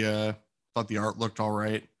 Thought the art looked all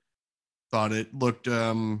right. thought it looked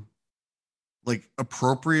like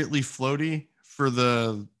appropriately floaty for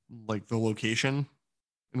the location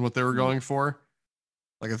and what they were going for.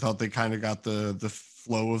 Like I thought they kind of got the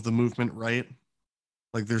flow of the movement right.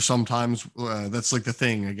 Like there's sometimes that's like the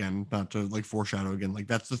thing again, not to like foreshadow again. Like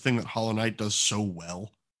that's the thing that Hollow Knight does so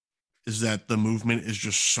well, is that the movement is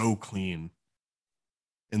just so clean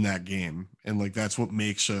in that game, and like that's what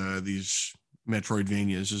makes these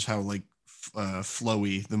Metroidvanias is how like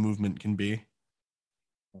flowy the movement can be.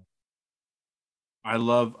 I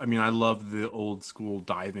mean, I love the old school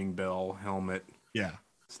diving bell helmet Yeah,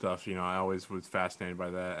 stuff. I always was fascinated by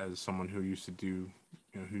that as someone who used to do,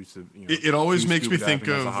 who used to, it always do makes me scuba think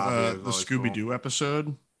diving as a of hobby. It was the always Scooby cool. Doo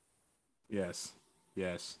episode. Yes,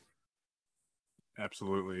 yes,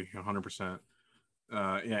 absolutely, 100%. Yeah,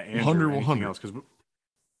 Andrew, 100, anything 100. else? Because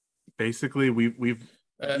basically we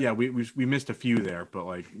missed a few there, but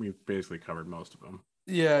like we've basically covered most of them.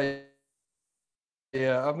 Yeah,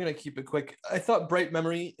 yeah, I'm gonna keep it quick. I thought Bright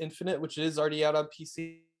Memory Infinite, which is already out on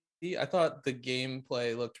PC, I thought the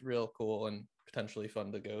gameplay looked real cool and potentially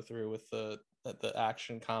fun to go through with the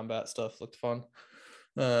action combat stuff looked fun.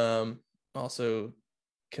 Also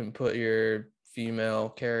can put your female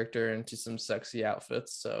character into some sexy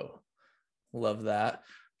outfits, so love that.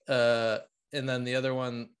 And then the other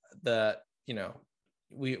one that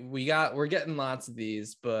we're getting lots of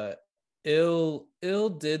these, but ill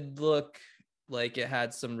did look like it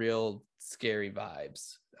had some real scary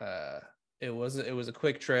vibes. It was a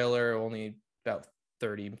quick trailer, only about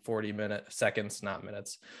 30-40 seconds, not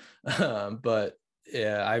minutes. But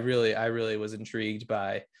yeah, I really was intrigued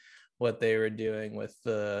by what they were doing with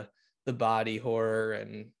the body horror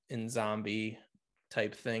and zombie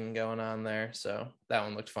type thing going on there. So that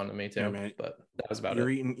one looked fun to me too. Yeah, but that was about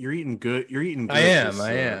it. You're eating good. I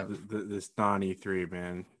am. This non-E3,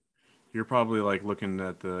 man. You're probably like looking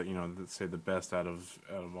at the say the best out of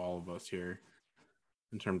all of us here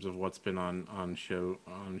in terms of what's been on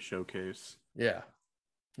showcase. Yeah,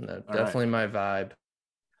 no, definitely my vibe.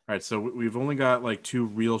 All right, so we've only got like 2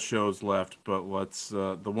 real shows left, but let's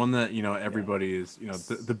the one that everybody is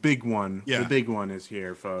the big one. Yeah. The big one is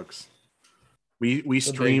here, folks. We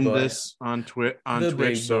streamed this on Twitch,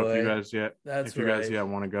 so if you guys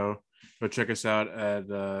want to go check us out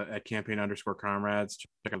at campaign_comrades,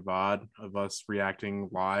 check out VOD of us reacting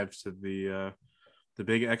live to the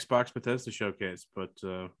big Xbox Bethesda showcase. But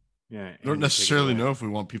yeah, I don't necessarily know if we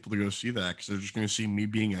want people to go see that, because they're just going to see me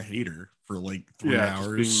being a hater for like 3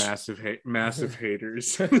 hours. Just being massive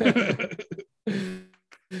haters.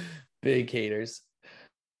 Big haters.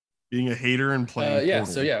 Being a hater and playing yeah,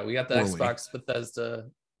 Portal so yeah, we got the poorly. Xbox Bethesda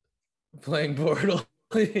playing Portal.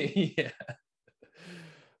 Yeah,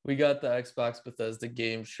 we got the Xbox Bethesda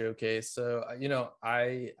game showcase. So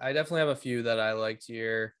I definitely have a few that I liked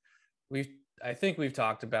here. I think we've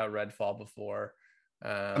talked about Redfall before.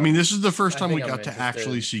 I mean, this is the first time we got to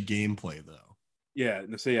actually see gameplay, though. Yeah,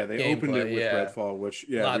 so yeah, they opened it with Redfall, which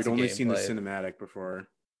we'd only seen the cinematic before,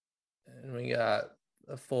 and we got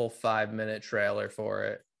a full 5-minute trailer for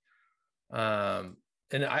it. And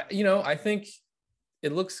I think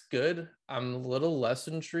it looks good. I'm a little less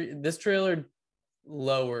intrigued. This trailer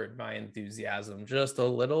lowered my enthusiasm just a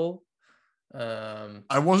little.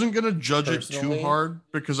 I wasn't gonna judge it too hard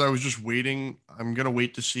because I was just waiting. I'm gonna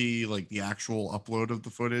wait to see like the actual upload of the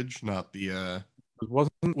footage, not the.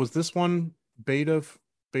 Was this one beta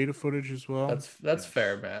footage as well? That's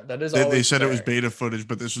fair, Matt. That is. They said fair. It was beta footage,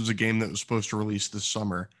 but this was a game that was supposed to release this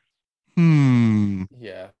summer.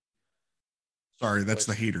 Yeah. Sorry, that's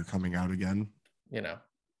the hater coming out again.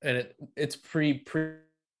 And it's pre-beta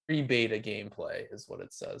gameplay is what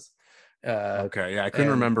it says. Okay, yeah, I couldn't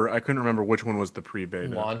remember which one was the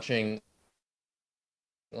pre-beta. Launching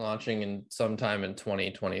in sometime in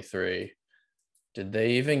 2023. Did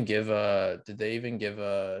they even give a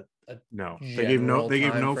no? They gave no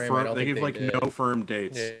firm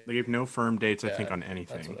dates. Yeah. They gave no firm dates, I think, on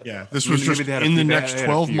anything. Yeah, this was just in the next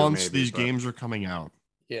 12 months these games are coming out.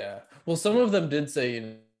 Yeah. Well, some of them did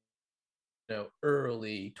say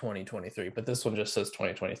early 2023, but this one just says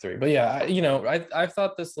 2023. But yeah, I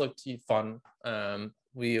thought this looked fun.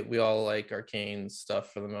 We all like Arcane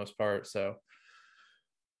stuff for the most part, so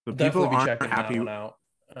people aren't happy.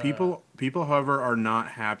 People, however, are not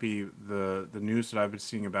happy. The news that I've been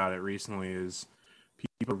seeing about it recently is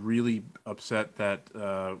people are really upset that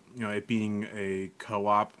it being a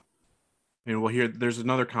co-op. And well, here there's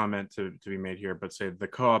another comment to be made here, but say the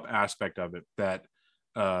co-op aspect of it, that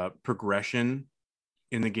progression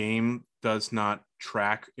in the game does not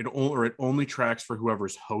track it, or it only tracks for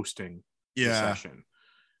whoever's hosting the session.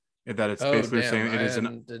 that it's Oh basically damn! saying it is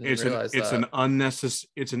Didn't realize that.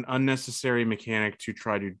 It's an unnecessary mechanic to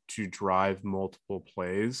try to drive multiple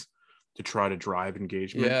plays, to try to drive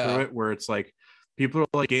engagement through Yeah. it, where it's like people are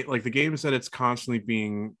like the games that it's constantly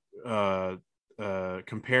being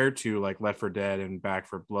compared to, like Left 4 Dead and Back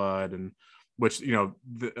 4 Blood, and which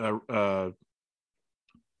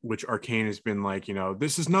which Arcane has been like,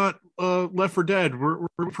 this is not Left 4 Dead, we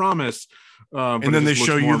promise. And but then they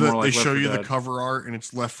show you the cover art, and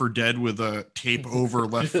it's Left 4 Dead with a tape over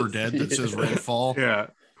Left 4 Dead that says Redfall. Yeah.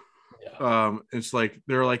 It's like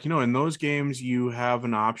they're like, in those games you have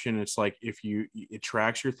an option. It's like if it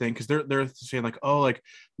tracks your thing, because they're saying like, oh, like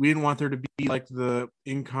we didn't want there to be like the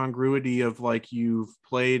incongruity of like you've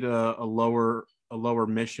played a lower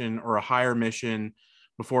mission or a higher mission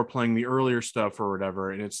before playing the earlier stuff or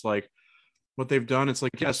whatever. And it's like what they've done, it's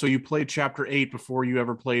like, yeah, so you played chapter 8 before you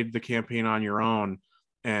ever played the campaign on your own,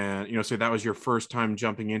 and so that was your first time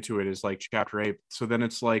jumping into it, is like chapter 8. So then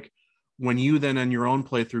it's like when you then on your own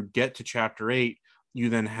playthrough get to chapter 8,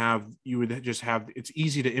 you would just have, it's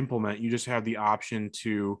easy to implement, you just have the option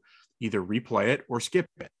to either replay it or skip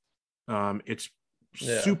it. It's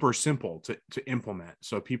super simple to implement,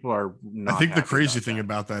 so people are not. I think the crazy thing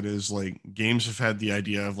about that is like games have had the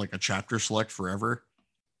idea of like a chapter select forever,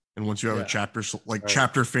 and once you have a chapter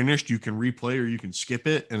chapter finished, you can replay or you can skip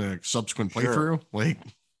it in a subsequent playthrough.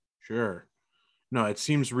 Sure. No, it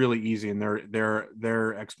seems really easy, and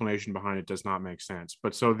their explanation behind it does not make sense.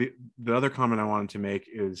 But so the other comment I wanted to make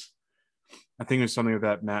is, I think it's something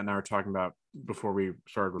that Matt and I were talking about before we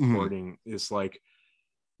started recording, is like,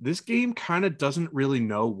 this game kind of doesn't really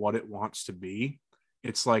know what it wants to be.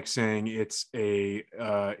 It's like saying it's you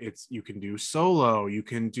can do solo, you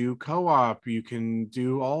can do co-op, you can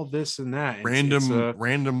do all this and that. Random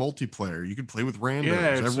multiplayer. You can play with randos.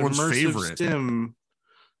 Yeah, it's everyone's favorite. Sim.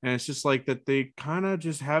 And it's just like that they kind of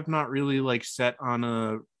just have not really like set on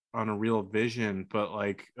a real vision. But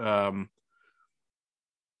like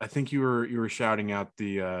I think you were shouting out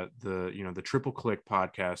the Triple Click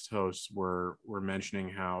podcast hosts were mentioning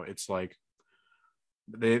how it's like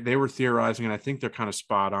they were theorizing, and I think they're kind of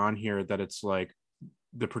spot on here, that it's like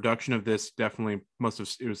the production of this definitely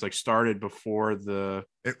it was like started before it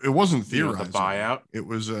wasn't theorizing, the buyout. It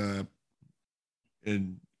was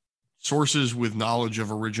in sources with knowledge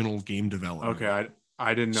of original game development. Okay,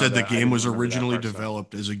 I didn't know said that. The game was originally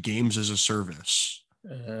developed as a games as a service.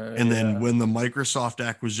 And then when the Microsoft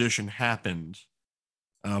acquisition happened,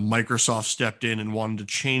 Microsoft stepped in and wanted to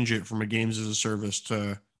change it from a games as a service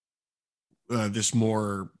to this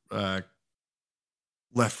more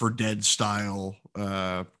Left 4 Dead style.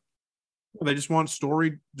 They just want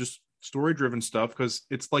story driven stuff, because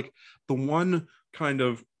it's like the one kind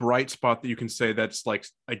of bright spot that you can say that's like,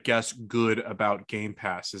 I guess, good about Game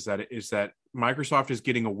Pass is that Microsoft is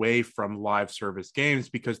getting away from live service games,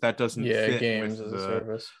 because that doesn't fit games as a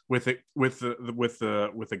service with the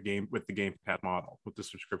Game Pass model, with the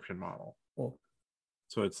subscription model. Well,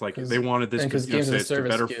 so it's like they wanted this to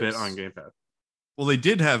better fit on Game Pass. Well, they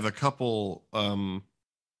did have a couple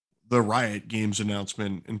the Riot Games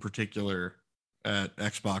announcement in particular at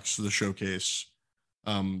Xbox, the showcase.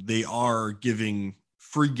 They are giving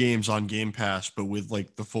free games on Game Pass, but with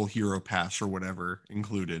like the full Hero Pass or whatever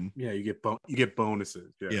included. Yeah, you get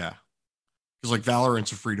bonuses. Yeah. Because like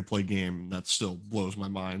Valorant's a free to play game. That still blows my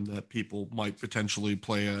mind that people might potentially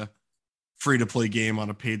play a free to play game on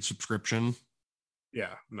a paid subscription.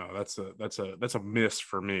 Yeah, no, that's a miss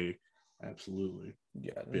for me. Absolutely.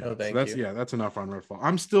 Thank you. That's enough on Redfall.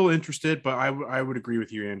 I'm still interested, but I would agree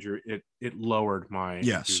with you, Andrew. It lowered my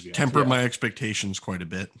enthusiasm. Tempered my expectations quite a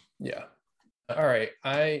bit. Yeah. All right.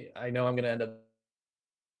 I know I'm gonna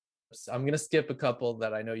skip a couple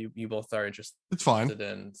that I know you both are interested. It's fine.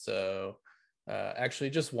 In. So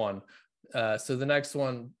actually just one. So the next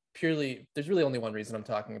one, purely, there's really only one reason I'm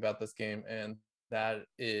talking about this game, and that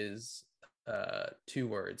is 2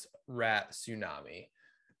 words: Rat Tsunami.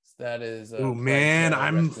 That is. Oh man,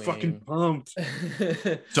 I'm fucking pumped.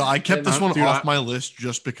 So I kept this one off my list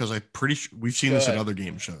just because I'm pretty sure we've seen this in other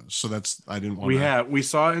game shows. So I didn't want. We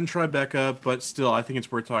saw it in Tribeca, but still, I think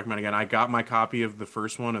it's worth talking about again. I got my copy of the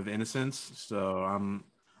first one of Innocence, so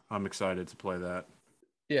I'm excited to play that.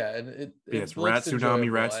 Yeah, and it's Rat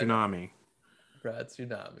Tsunami. Rat Tsunami.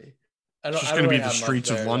 It's just going to be the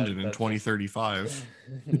streets of London in 2035.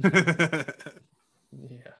 Yeah,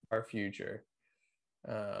 our future.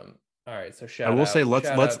 All right, so I will say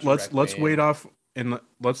let's wait off, and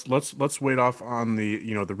let's wait off on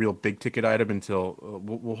the the real big ticket item until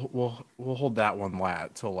we'll hold that one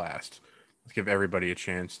till last. Let's give everybody a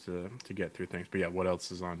chance to get through things. But yeah, what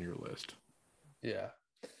else is on your list? Yeah.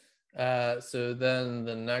 So then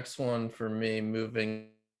the next one for me moving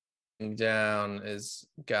down is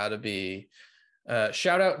gotta be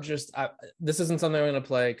shout out this isn't something I'm gonna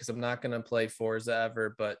play because I'm not gonna play Forza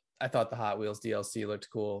ever, but I thought the Hot Wheels DLC looked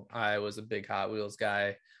cool. I was a big Hot Wheels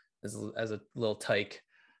guy as a little tyke.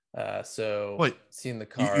 So Wait, seeing the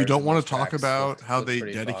cars, you don't and want those to talk tracks about how looked they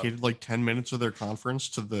pretty dedicated fun. like 10 minutes of their conference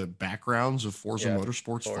to the backgrounds of Forza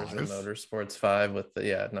Motorsports Forza 5? Motorsports 5 with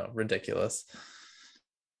ridiculous.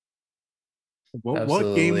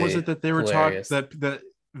 What game was it Absolutely that they were talking hilarious.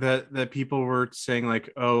 that people were saying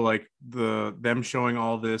like, oh, like them showing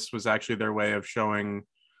all this was actually their way of showing,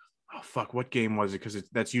 oh fuck, what game was it? Because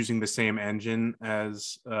that's using the same engine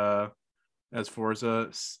as Forza.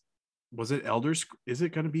 Was it Is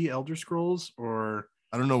it going to be Elder Scrolls or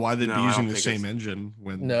I don't know why they'd be no? I using don't the think same it's. engine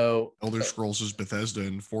when No, Elder Scrolls is Bethesda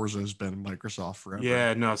and Forza has been Microsoft forever.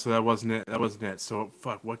 Yeah, no. So that wasn't it. That wasn't it. So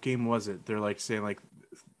fuck, what game was it? They're like saying like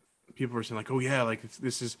people were saying like, oh yeah, like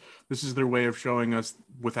this is their way of showing us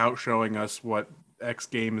without showing us what X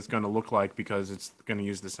game is going to look like because it's going to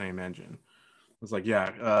use the same engine. It's like,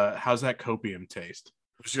 yeah, how's that copium taste?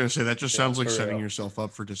 I was gonna say that just yeah, sounds like for setting real. yourself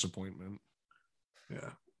up for disappointment. Yeah,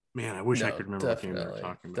 man, I wish I No, could remember what game they were definitely,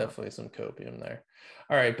 talking about. definitely some copium there.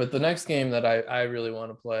 All right, but the next game that I really want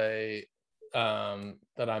to play,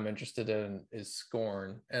 that I'm interested in is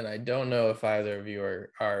Scorn, and I don't know if either of you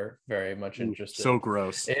are very much Ooh, interested. so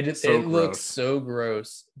gross. It looks so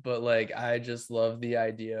gross, but like I just love the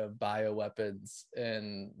idea of bioweapons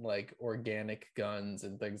and like organic guns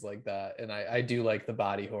and things like that, and I do like the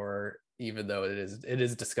body horror, even though it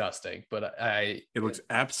is disgusting, but it looks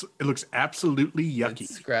absolutely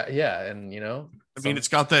yucky. yeah, and I mean, it's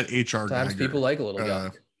got that HR sometimes people Geiger, like a little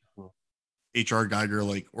yuck. HR Geiger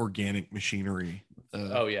like organic machinery.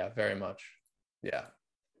 Oh yeah, very much. Yeah,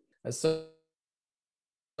 as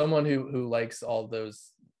someone who likes all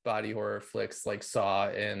those body horror flicks like Saw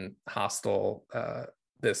and Hostel,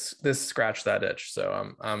 this scratched that itch,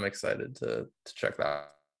 so I'm excited to check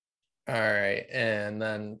that. All right, and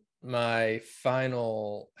then my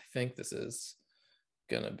final, I think this is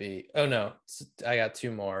gonna be, oh no, I got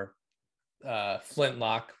two more.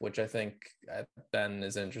 Flintlock, which I think Ben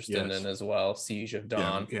is interested in as well. Siege of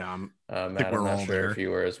Dawn. Yeah. Matt, I'm not sure there. if you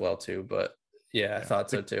were as well too, but yeah, I thought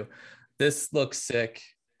so too. This looks sick.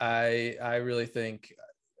 I really think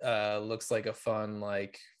looks like a fun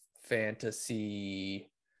like fantasy.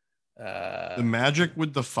 The magic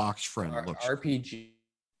with the fox friend looks RPG.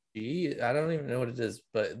 I don't even know what it is,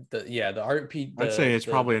 but the RPG. I'd say it's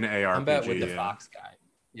probably an ARPG. Combat with the fox guy.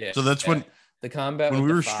 Yeah. So that's when the combat when with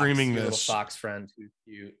we were fox, streaming your this little fox friend who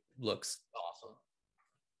cute looks awesome.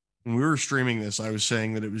 When we were streaming this, I was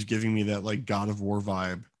saying that it was giving me that like God of War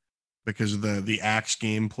vibe because of the axe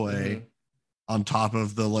gameplay on top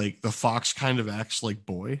of the fox kind of acts like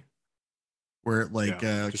boy, where it like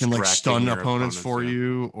can like stun opponents for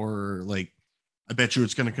you, or like I bet you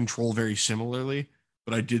it's going to control very similarly.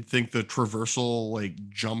 But I did think the traversal like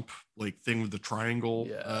jump like thing with the triangle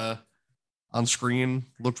on screen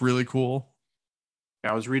looked really cool.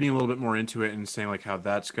 I was reading a little bit more into it and saying like how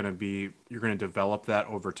that's going to be, you're going to develop that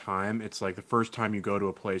over time. It's like the first time you go to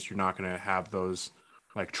a place, you're not going to have those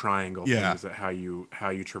like triangle things that how you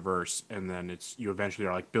traverse, and then you eventually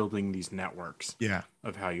are like building these networks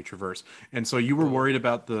of how you traverse. And so you were worried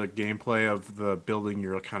about the gameplay of the building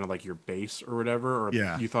your kind of like your base or whatever, or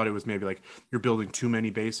you thought it was maybe like you're building too many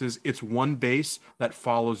bases. It's one base that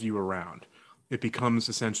follows you around. It becomes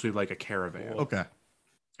essentially like a caravan. Okay.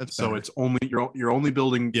 So it's only you're only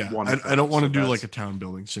building one. I don't want to do like a town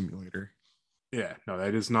building simulator. Yeah, no,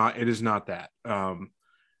 that is not. It is not that.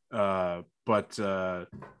 So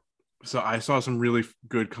I saw some really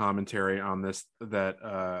good commentary on this that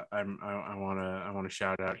I want to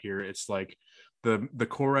shout out here. It's like the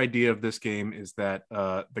core idea of this game is that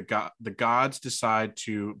the gods decide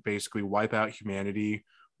to basically wipe out humanity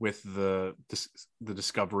with the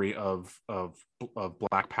discovery of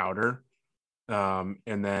black powder.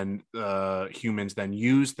 And then humans then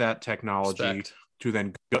use that technology to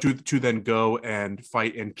then go and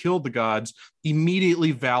fight and kill the gods,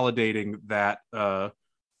 immediately validating that that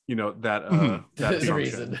the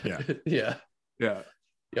reason. Yeah.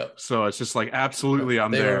 Yep. So it's just like absolutely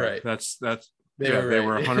I'm they there. Were right. They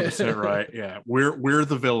were 100% right. Yeah, we're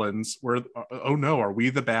the villains. Oh no, are we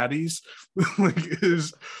the baddies? Like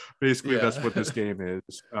is basically that's what this game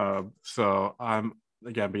is. So I'm.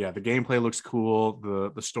 Again, but yeah, the gameplay looks cool.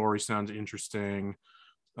 The story sounds interesting.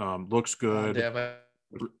 Looks good. Oh, damn,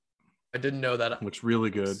 I didn't know that. Looks really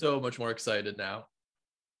good. I'm so much more excited now.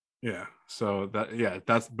 Yeah. So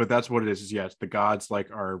that's what it is. Yes, the gods like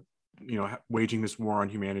are waging this war on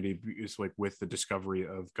humanity is like with the discovery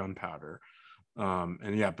of gunpowder.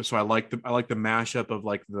 And yeah, but so I like the mashup of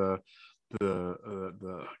like the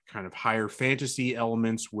kind of higher fantasy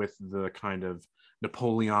elements with the kind of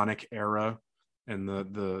Napoleonic era and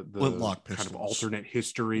the kind of alternate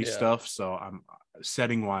history stuff. So I'm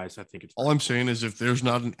setting wise, I think it's all I'm saying is if there's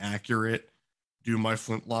not an accurate do my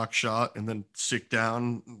flintlock shot and then sit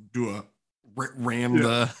down, do a ram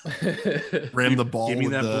the ball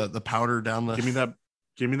with the powder down the.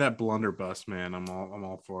 Give me that blunderbuss, man. I'm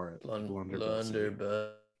all for it. Blunderbuss.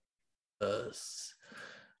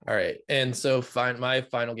 All right, and so my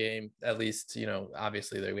final game, at least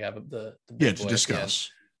obviously there we have the big to discuss,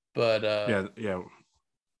 but yeah,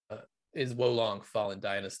 is Wolong Fallen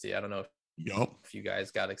Dynasty. I don't know if you guys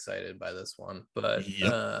got excited by this one, but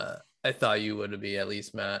I thought you would be, at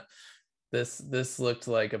least Matt. This looked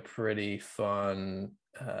like a pretty fun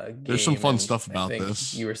game. There's some fun stuff about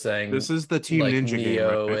this. You were saying this is the Team like Ninja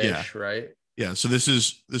Neo-ish, game, right? Yeah, so this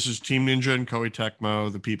is Team Ninja and Koei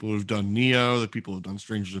Tecmo, the people who've done Neo, the people who've done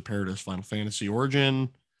Strangers of Paradise, Final Fantasy Origin.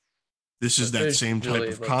 This is that same type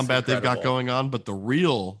of combat they've got going on, but the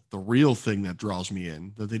real thing that draws me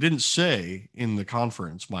in, that they didn't say in the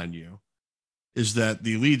conference, mind you, is that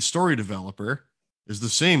the lead story developer is the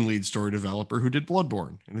same lead story developer who did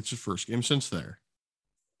Bloodborne, and it's his first game since there.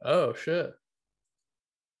 Oh shit.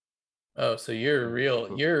 Oh, so you're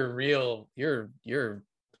vibing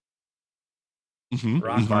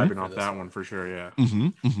off that one for sure, yeah.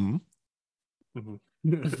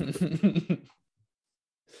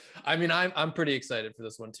 I mean, I'm pretty excited for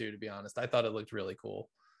this one too, to be honest. I thought it looked really cool.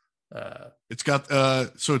 It's got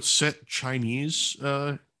so it's set Chinese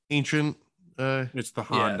ancient it's the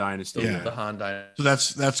Han Dynasty. The Han Dynasty.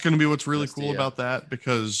 So that's going to be what's really cool about that,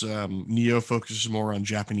 because Neo focuses more on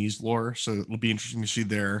Japanese lore, so it'll be interesting to see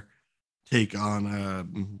their take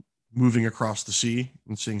on moving across the sea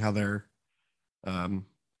and seeing how they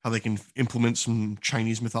can implement some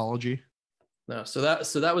Chinese mythology. No, so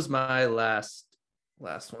that was my last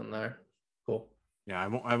one there. Cool. Yeah,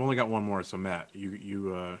 I've only got one more. So Matt,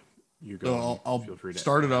 you go. So I'll feel free to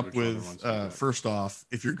start it up with first off,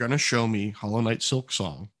 if you're gonna show me Hollow Knight Silk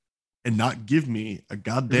Song and not give me a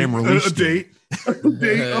goddamn release date.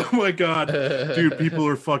 Oh my god, dude, people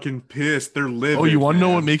are fucking pissed. They're living. Oh, you want to know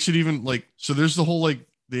what makes it even like? So there's the whole like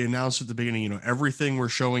they announced at the beginning, everything we're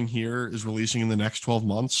showing here is releasing in the next 12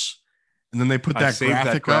 months. And then they put that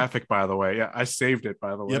graphic up. By the way. Yeah, I saved it,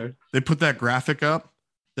 by the way. They put that graphic up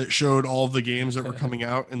that showed all of the games that were coming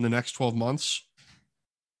out in the next 12 months.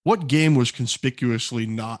 What game was conspicuously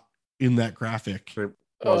not in that graphic?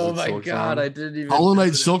 Oh my god, I didn't even. Hollow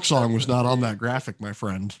Knight Silk Song was not on that graphic, my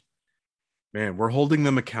friend. Man, we're holding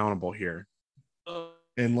them accountable here.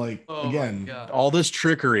 And again, all this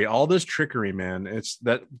trickery, man. It's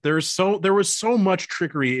that there was so much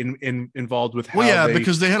trickery involved with how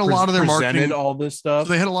because they had a lot of their marketing, all this stuff.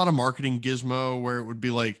 So they had a lot of marketing gizmo where it would be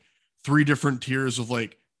like 3 different tiers of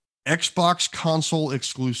like Xbox console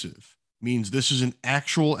exclusive, means this is an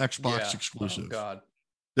actual Xbox exclusive. Oh god.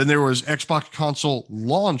 Then there was Xbox console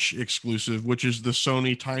launch exclusive, which is the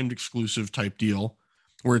Sony timed exclusive type deal,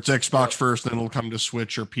 where it's Xbox first, then it'll come to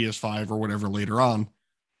Switch or PS5 or whatever later on.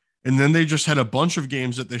 And then they just had a bunch of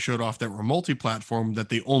games that they showed off that were multi-platform that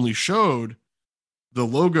they only showed the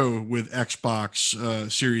logo with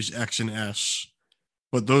Xbox Series X and S.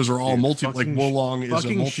 But those are all like Wolong is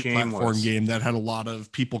a multi-platform game that had a lot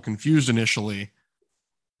of people confused initially.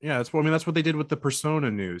 Yeah, that's what they did with the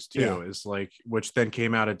Persona news too. Is like, which then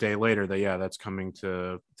came out a day later that that's coming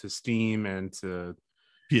to Steam and to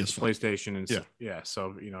PS5. PlayStation and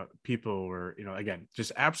so people were again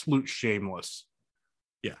just absolute shameless.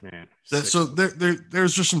 Yeah, man. So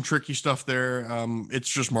there's just some tricky stuff there. It's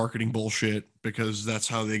just marketing bullshit, because that's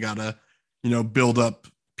how they gotta, build up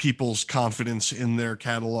people's confidence in their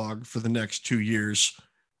catalog for the next 2 years.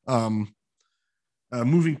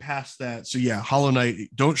 Moving past that, so Hollow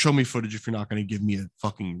Knight. Don't show me footage if you're not going to give me a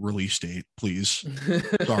fucking release date, please.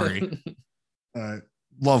 Sorry.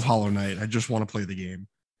 Love Hollow Knight. I just want to play the game.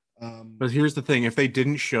 But here's the thing: if they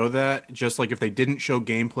didn't show that, just like if they didn't show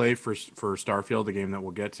gameplay for Starfield, the game that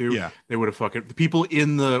we'll get to, they would have the people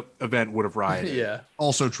in the event would have rioted.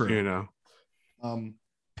 Also true.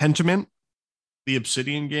 Pentiment, the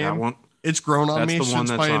Obsidian game. That one, it's grown on me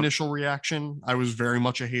since my initial reaction. I was very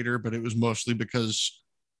much a hater, but it was mostly because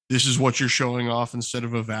this is what you're showing off instead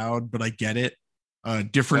of Avowed. But I get it.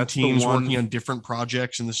 Different teams working on different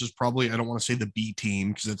projects, and this is probably, I don't want to say the B team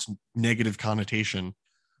because it's negative connotation.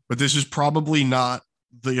 But this is probably not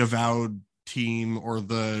the Avowed team or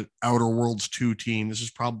the Outer Worlds 2 team. This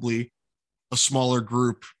is probably a smaller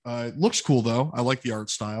group. It looks cool, though. I like the art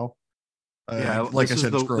style. Like I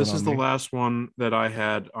said, it's growing this is on the me. last one that I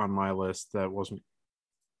had on my list that wasn't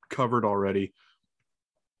covered already.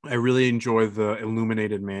 I really enjoy the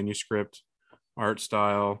illuminated manuscript art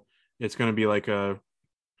style. It's going to be like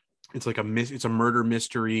it's a murder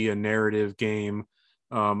mystery, a narrative game,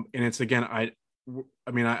 and it's again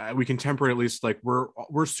we can temper it, at least like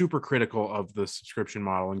we're super critical of the subscription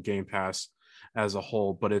model and Game Pass as a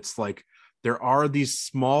whole, but it's like there are these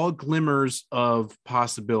small glimmers of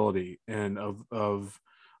possibility and of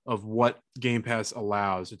what Game Pass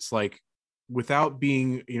allows. It's like without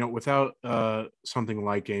being, without something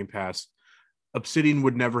like Game Pass, Obsidian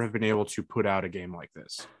would never have been able to put out a game like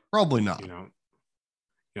this. Probably not.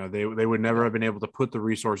 They would never have been able to put the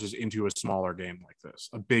resources into a smaller game like this.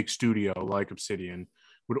 A big studio like Obsidian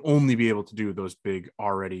would only be able to do those big,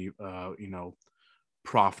 already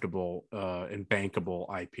profitable and bankable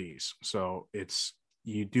IPs. So there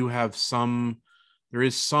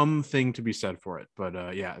is something to be said for it. But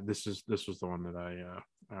this was the one that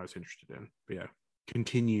I was interested in. But yeah,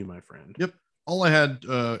 continue, my friend. Yep. All I had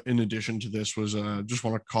in addition to this was just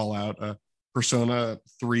want to call out Persona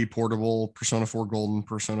 3 Portable, Persona 4 Golden,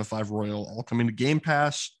 Persona 5 Royal, all coming to Game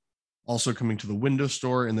Pass, also coming to the Windows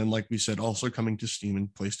Store, and then, like we said, also coming to Steam and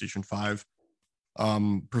PlayStation 5.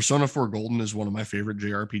 Persona 4 Golden is one of my favorite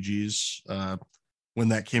JRPGs. When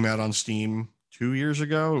that came out on Steam 2 years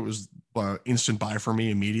ago, it was instant buy for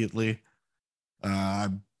me immediately. I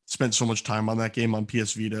spent so much time on that game on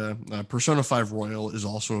PS Vita. Persona 5 Royal is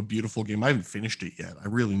also a beautiful game. I haven't finished it yet. I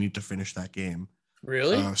really need to finish that game.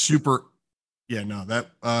 Really? I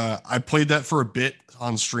played that for a bit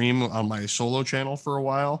on stream on my solo channel for a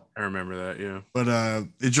while. I remember that, yeah. But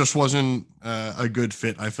it just wasn't a good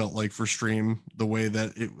fit, I felt like, for stream, the way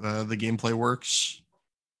that the gameplay works.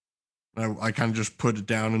 I kind of just put it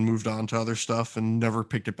down and moved on to other stuff and never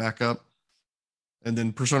picked it back up. And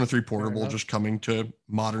then Persona 3 Portable just coming to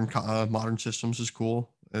modern systems is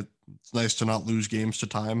cool. It's nice to not lose games to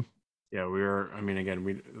time. Yeah,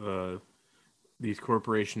 these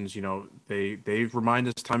corporations, they remind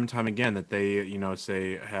us time and time again that they,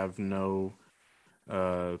 say have no,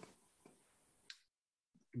 that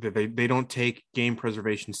they don't take game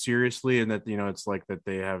preservation seriously, and that, it's like that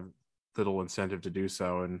they have little incentive to do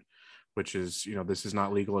so, and which is, this is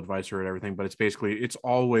not legal advice or everything, but it's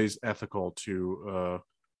always ethical to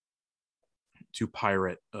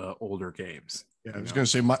pirate older games. Yeah, I was going to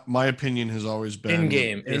say my opinion has always been in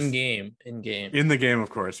game. In the game, of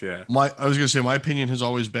course, yeah. I was going to say my opinion has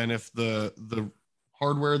always been, if the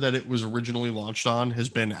hardware that it was originally launched on has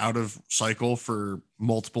been out of cycle for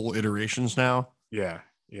multiple iterations now. Yeah,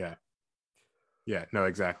 no,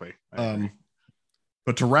 exactly.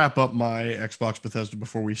 But to wrap up my Xbox Bethesda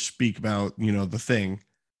before we speak about, the thing,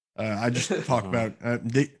 I just talk about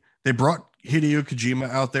they brought Hideo Kojima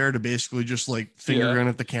out there to basically just like finger gun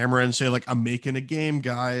at the camera and say, like, I'm making a game,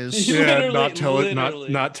 guys. Yeah, not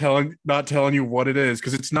telling you what it is,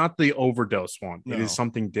 because it's not the overdose one. No. It is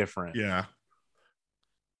something different. Yeah.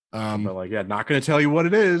 But not going to tell you what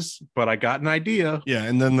it is, but I got an idea. Yeah,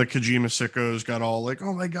 and then the Kojima sickos got all like,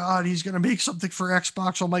 oh my god, he's going to make something for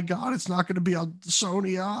Xbox. Oh my god, it's not going to be on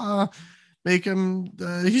Sony. Make him,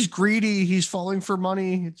 he's greedy. He's falling for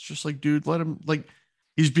money. It's just like, dude, let him, like,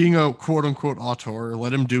 he's being a quote unquote auteur.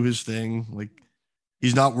 Let him do his thing. Like,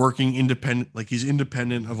 he's not working independent. Like, he's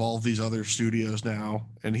independent of all of these other studios now,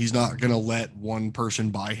 and he's not going to let one person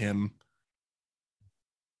buy him.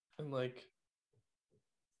 And like,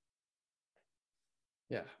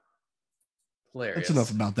 yeah. Hilarious. That's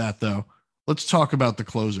enough about that, though. Let's talk about the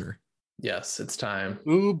closer. Yes, it's time.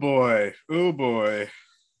 Oh boy.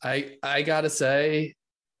 I gotta say,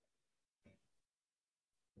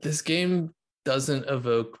 this game doesn't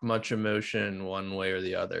evoke much emotion one way or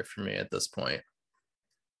the other for me at this point.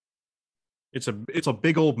 It's a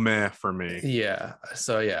big old meh for me. Yeah.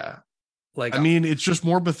 So yeah. Like, I mean, it's just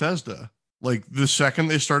more Bethesda. Like, the second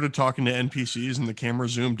they started talking to NPCs and the camera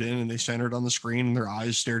zoomed in and they centered on the screen and their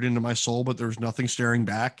eyes stared into my soul, but there was nothing staring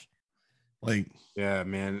back. Like, yeah,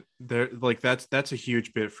 man, that's a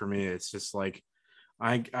huge bit for me. It's just like,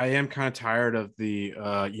 I am kind of tired of the,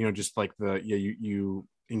 just like you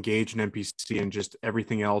engage an NPC and just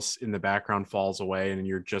everything else in the background falls away and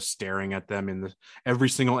you're just staring at them in every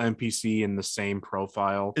single NPC in the same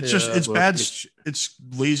profile. It's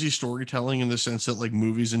lazy storytelling in the sense that, like,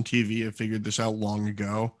 movies and TV have figured this out long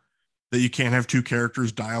ago, that you can't have two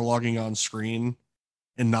characters dialoguing on screen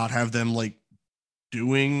and not have them like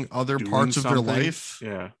doing parts of their life.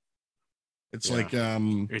 Yeah. It's like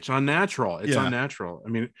it's unnatural. Unnatural. I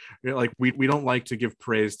mean, like, we don't like to give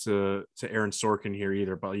praise to Aaron Sorkin here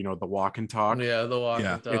either, but the walk and talk. Yeah, the walk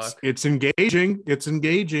and talk. It's engaging. It's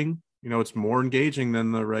engaging, It's more engaging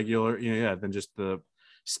than the regular, than just the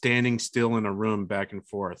standing still in a room back and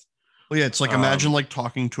forth. Well, yeah, it's like imagine like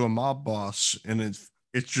talking to a mob boss and it's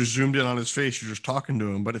just zoomed in on his face. You're just talking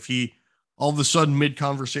to him. But if he all of a sudden mid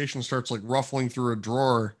conversation starts like ruffling through a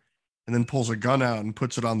drawer and then pulls a gun out and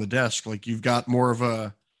puts it on the desk, like you've got more of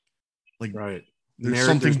a like right. there's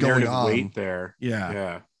something going on weight there.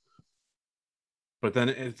 Yeah. But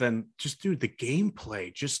then just dude, the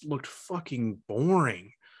gameplay just looked fucking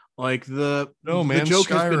boring. Like the joke Skyrim.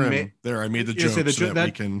 has been made. There, I made the joke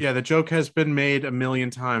the joke has been made a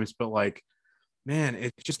million times, but like, man,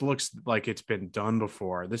 it just looks like it's been done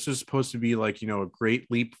before. This is supposed to be like, a great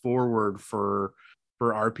leap forward for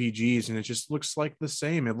RPGs, and it just looks like the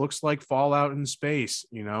same. It looks like Fallout in space,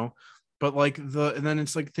 but like and then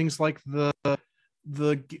it's like things like the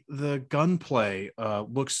gunplay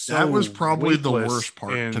looks so that was probably the weightless worst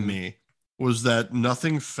part to me, was that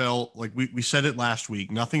nothing felt like we said it last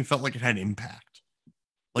week, nothing felt like it had impact.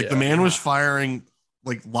 Like the man was firing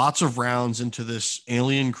like lots of rounds into this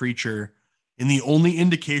alien creature, and the only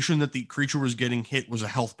indication that the creature was getting hit was a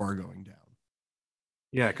health bar going down.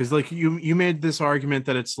 Yeah, because like you made this argument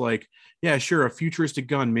that it's like, yeah, sure, a futuristic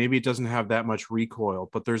gun, maybe it doesn't have that much recoil,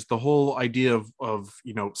 but there's the whole idea of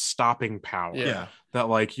stopping power. Yeah. That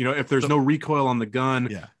like, if there's no recoil on the gun,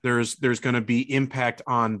 there's going to be impact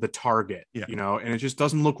on the target. Yeah. And it just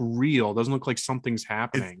doesn't look real. It doesn't look like something's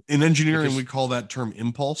happening. In engineering, we call that term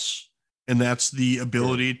impulse, and that's the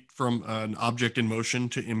ability from an object in motion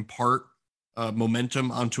to impart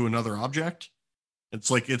momentum onto another object.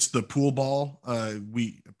 It's the pool ball.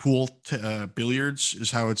 Billiards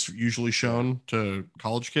is how it's usually shown to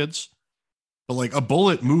college kids. But like a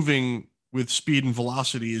bullet moving with speed and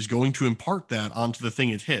velocity is going to impart that onto the thing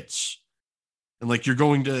it hits. And like you're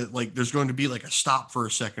going to like there's going to be like a stop for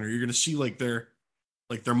a second, or you're going to see like their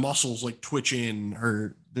muscles like twitch in,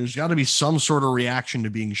 or there's got to be some sort of reaction to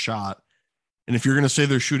being shot. And if you're going to say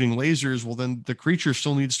they're shooting lasers, well then the creature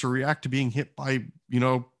still needs to react to being hit by,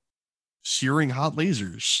 searing hot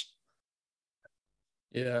lasers.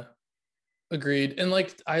 Yeah, agreed. And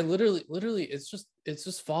like I literally it's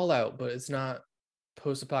just Fallout, but it's not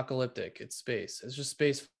post-apocalyptic. It's space. It's just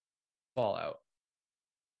space Fallout.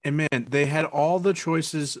 And man, they had all the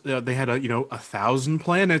choices. They had 1,000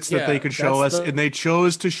 planets that they could show us, and they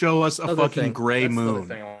chose to show us a fucking gray moon. That's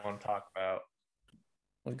the thing I want to talk about.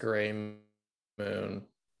 A gray moon.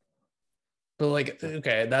 But like,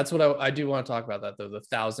 okay, that's what I do want to talk about that though. The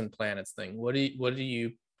 1,000 planets thing. What do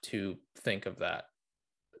you two think of that?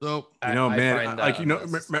 So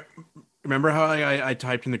remember how I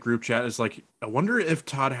typed in the group chat? Is like, I wonder if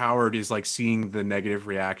Todd Howard is like seeing the negative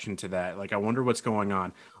reaction to that. Like, I wonder what's going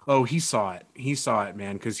on. Oh, he saw it,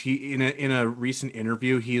 man. Because he in a recent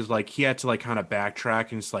interview, he had to like kind of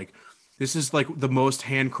backtrack, and it's like, this is like the most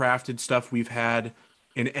handcrafted stuff we've had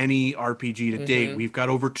in any RPG to date. We've got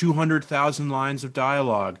over 200,000 lines of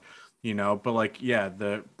dialogue, but like,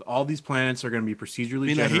 all these planets are going to be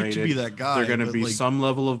procedurally generated. I hate to be that guy. They're going to be some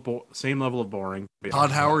level of same level of boring.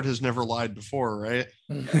 Todd Howard has never lied before, right?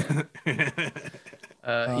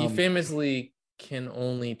 He famously can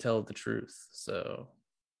only tell the truth. So,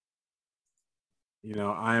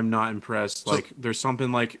 I am not impressed. Like, there's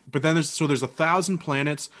something like, but then there's 1,000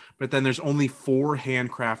 planets, but then there's only 4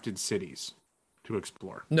 handcrafted cities to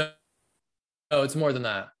explore. No, it's more than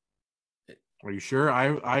that. Are you sure?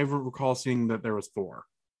 I recall seeing that there was 4.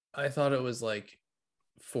 I thought it was like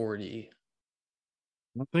 40.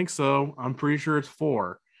 I don't think so. I'm pretty sure it's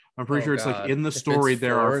 4. I'm pretty sure it's like in the story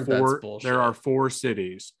there are 4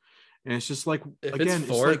 cities. And it's just like, if again, it's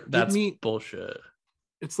 4, it's like, that's bullshit.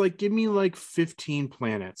 It's like, give me like 15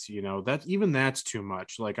 planets, that's too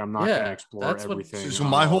much. Like, I'm not going to explore everything. So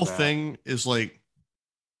my whole thing is like,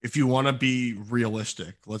 if you want to be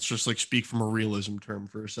realistic, let's just like speak from a realism term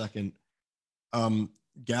for a second.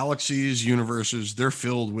 Galaxies, universes, they're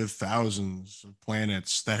filled with thousands of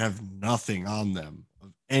planets that have nothing on them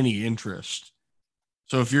of any interest.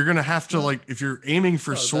 So if you're going to have to like, if you're aiming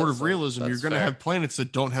for sort of realism, you're going to have planets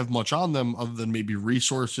that don't have much on them other than maybe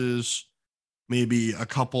resources, maybe a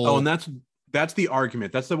couple. Oh, and that's the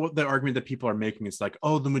argument. That's the argument that people are making. It's like,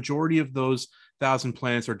 oh, the majority of those 1,000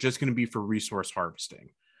 planets are just going to be for resource harvesting.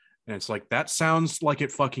 And it's like, that sounds like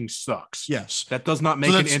it fucking sucks. Yes. That does not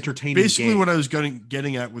make an entertaining basically game. What I was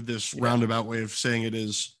getting at with this roundabout way of saying it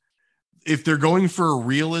is, if they're going for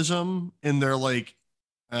realism and they're like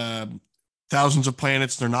thousands of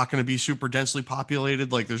planets, they're not going to be super densely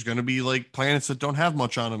populated. Like there's going to be like planets that don't have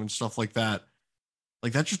much on them and stuff like that.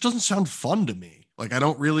 Like that just doesn't sound fun to me. Like I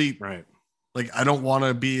don't really like, I don't want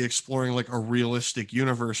to be exploring like a realistic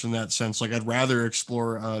universe in that sense. Like I'd rather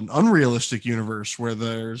explore an unrealistic universe where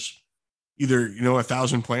there's either,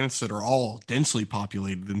 1,000 planets that are all densely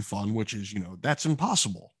populated and fun, which is, that's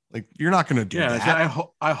impossible. Like, you're not going to do that.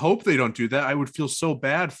 I hope they don't do that. I would feel so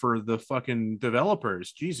bad for the fucking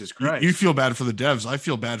developers. Jesus Christ. You feel bad for the devs. I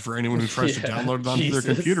feel bad for anyone who tries to download it onto their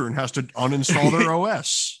computer and has to uninstall their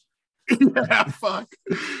OS. Yeah, fuck.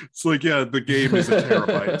 It's like, yeah, the game is a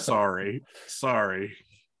terabyte. Sorry.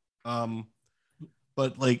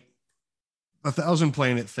 But like 1,000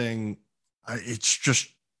 planet thing, it's just,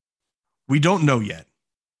 we don't know yet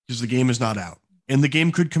because the game is not out. And the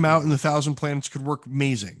game could come out and the 1,000 planets could work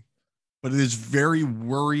amazing. But it is very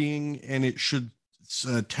worrying, and it should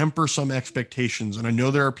temper some expectations. And I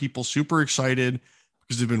know there are people super excited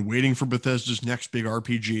because they've been waiting for Bethesda's next big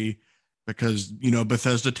RPG, because,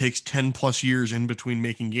 Bethesda takes 10 plus years in between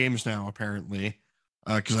making games now, apparently,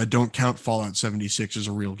 because I don't count Fallout 76 as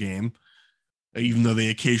a real game, even though they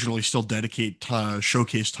occasionally still dedicate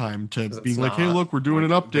showcase time to being like, hey, look, we're doing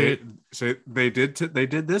an update. They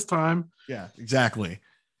did this time. Yeah, exactly.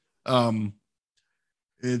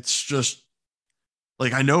 It's just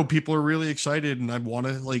like, I know people are really excited, and I want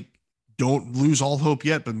to, like, don't lose all hope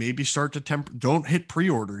yet, but maybe start to don't hit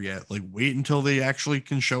pre-order yet. Like, wait until they actually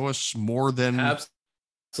can show us more than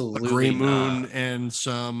absolutely a gray moon and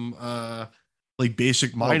some like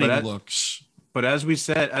basic mining looks. But as we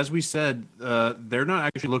said, they're not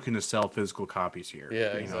actually looking to sell physical copies here.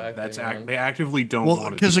 Yeah, exactly. They actively don't want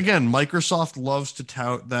to. Because again, Microsoft loves to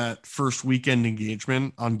tout that first weekend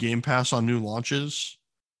engagement on Game Pass on new launches.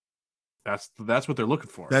 That's what they're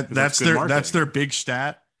looking for. That's their big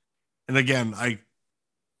stat. And again, I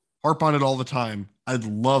harp on it all the time. I'd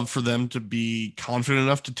love for them to be confident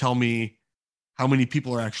enough to tell me how many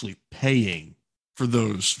people are actually paying for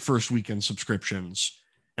those first weekend subscriptions,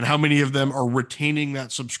 and how many of them are retaining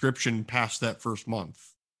that subscription past that first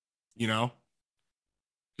month, because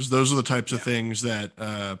those are the types of things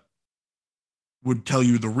that would tell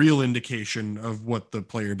you the real indication of what the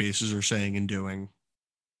player bases are saying and doing.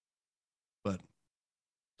 But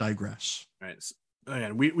digress. Right.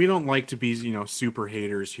 Again, we don't like to be, super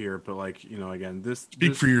haters here, but like, again,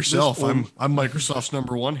 speak for yourself. I'm Microsoft's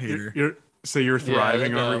number one hater. You're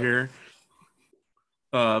thriving over here.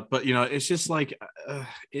 But it's just like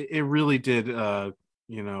it really did. I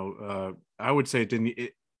would say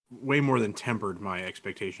it way more than tempered my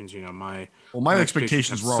expectations. My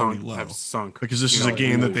expectations were already low, have sunk, because this is a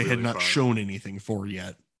game that they had not shown anything for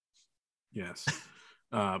yet. Yes.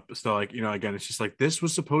 So like, again, it's just like, this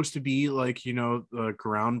was supposed to be like,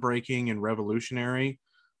 groundbreaking and revolutionary.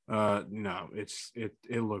 No,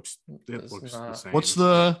 it looks the same. What's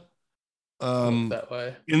the that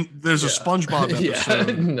way? There's a SpongeBob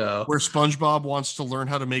episode no. where SpongeBob wants to learn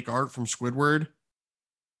how to make art from Squidward,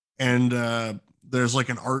 and there's like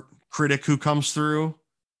an art critic who comes through,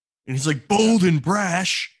 and he's like, bold and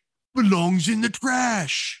brash belongs in the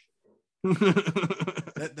trash.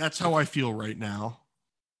 That's how I feel right now.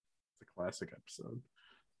 Classic episode.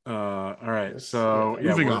 All right, so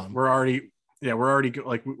moving on. We're already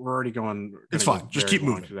going. It's fine. Just keep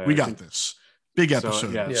moving. Today. We got this. Big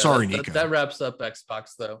episode. So, sorry, Nico. That wraps up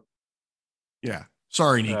Xbox, though. Yeah.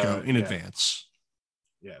 Sorry, Nico. In advance.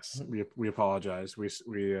 Yes, we apologize.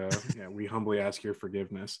 We humbly ask your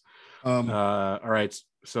forgiveness. All right.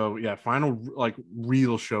 So final like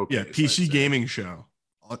real showcase. Yeah, PC gaming show.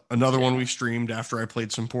 Another one we streamed after I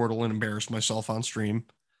played some Portal and embarrassed myself on stream.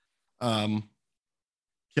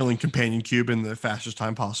 Killing Companion Cube in the fastest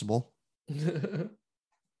time possible.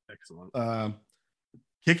 Excellent.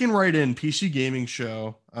 Kicking right in, PC gaming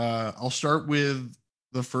show. I'll start with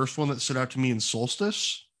the first one that stood out to me in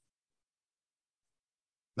Solstice.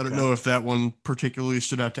 I don't know if that one particularly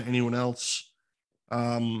stood out to anyone else.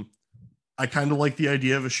 I kind of like the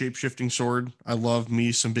idea of a shape-shifting sword. I love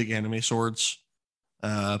me some big anime swords.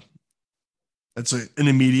 That's an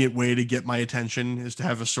immediate way to get my attention, is to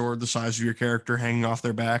have a sword the size of your character hanging off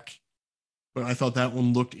their back. But I thought that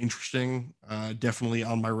one looked interesting. Definitely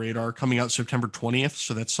on my radar. Coming out September 20th,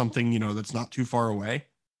 so that's something, that's not too far away.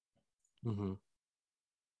 Mm-hmm.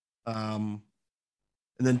 And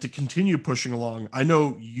then to continue pushing along, I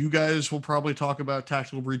know you guys will probably talk about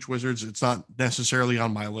Tactical Breach Wizards. It's not necessarily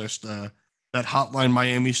on my list. That Hotline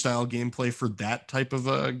Miami style gameplay for that type of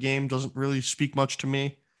a game doesn't really speak much to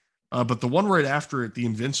me. But the one right after it, The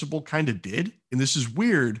Invincible, kind of did. And this is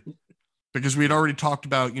weird because we had already talked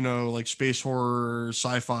about, like space horror,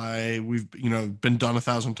 sci-fi. We've, been done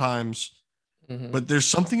 1,000 times. Mm-hmm. But there's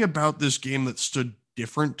something about this game that stood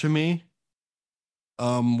different to me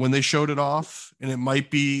when they showed it off. And it might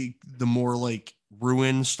be the more like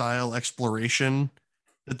ruin style exploration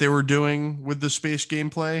that they were doing with the space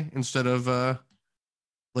gameplay instead of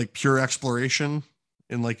like pure exploration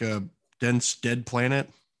in like a Dense Dead Planet.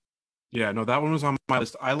 Yeah, no, that one was on my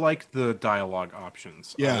list. I like the dialogue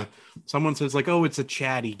options. Yeah. Someone says like, "Oh, it's a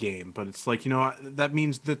chatty game," but it's like, that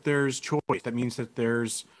means that there's choice. That means that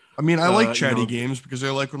there's. I mean, I like chatty games because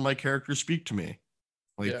I like when my characters speak to me.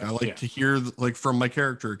 Like, I like to hear like from my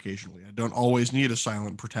character occasionally. I don't always need a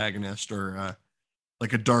silent protagonist or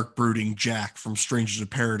like a dark brooding Jack from Strangers of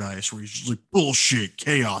Paradise where he's just like, bullshit,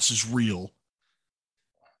 chaos is real,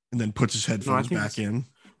 and then puts his headphones back in.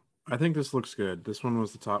 I think this looks good. This one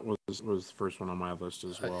was the first one on my list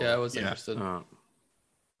as well. I was interested.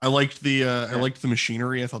 I liked the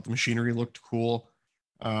machinery. I thought the machinery looked cool.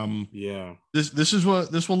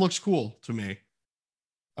 This one looks cool to me.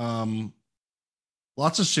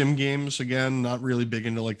 Lots of sim games. Again, not really big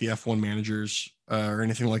into like the F1 managers or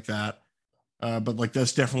anything like that. But like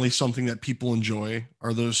that's definitely something that people enjoy.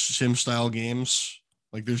 Are those sim style games?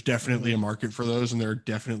 Like there's definitely a market for those, and there are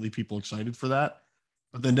definitely people excited for that.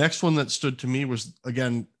 But the next one that stood to me was,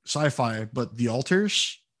 again, sci-fi, but The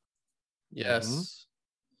Alters. Yes. Mm-hmm.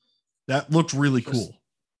 That looked really cool.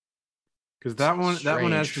 Because that one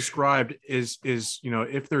as described is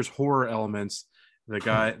if there's horror elements,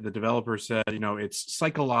 the developer said, it's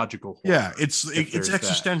psychological horror. Yeah, it's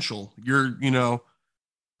existential. You're,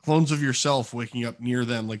 clones of yourself waking up near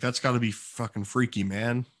them. Like that's got to be fucking freaky,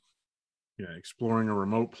 man. Yeah, exploring a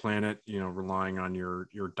remote planet, relying on your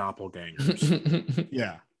doppelgangers.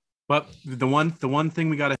 Yeah. But the one thing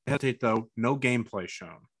we got to hesitate though, no gameplay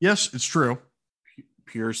shown. Yes, it's true.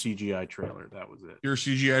 Pure CGI trailer. That was it. Pure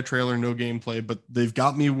CGI trailer, no gameplay, but they've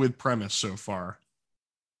got me with premise so far.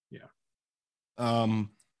 Yeah.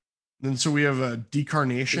 Then so we have a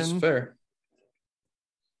Decarnation. It's fair.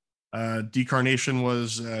 Decarnation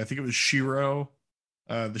was I think it was Shiro.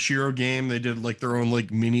 The Shiro game. They did like their own like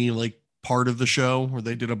mini like part of the show where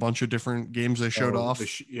they did a bunch of different games they showed off.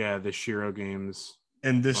 The Shiro games.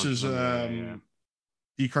 And this is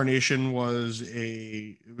Decarnation was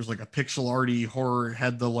like a pixel arty horror. It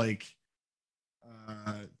had the like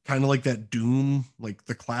kind of like that Doom, like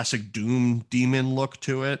the classic Doom demon look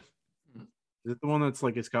to it. Is it the one that's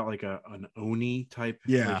like it's got like an Oni type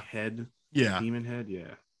like head? Yeah. Demon head?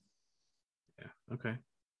 Yeah. Yeah. Okay.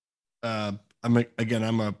 I'm a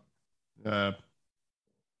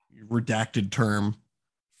redacted term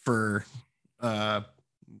for the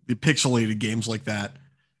pixelated games like that.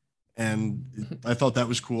 And I thought that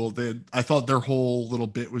was cool. I thought their whole little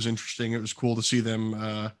bit was interesting. It was cool to see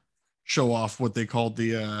them show off what they called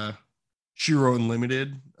the Shiro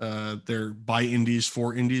Unlimited, their by indies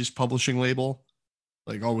for indies publishing label.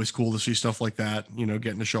 Like always cool to see stuff like that,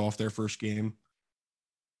 getting to show off their first game.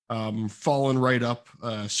 Fallen right up,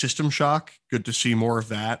 System Shock. Good to see more of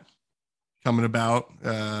that coming about.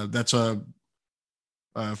 That's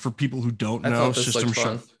for people who don't know, System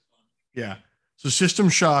Shock. Yeah. So System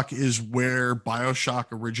Shock is where BioShock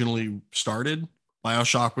originally started.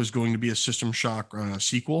 BioShock was going to be a System Shock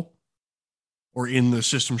sequel, or in the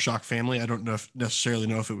System Shock family. I don't necessarily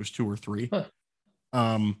know if it was 2 or 3.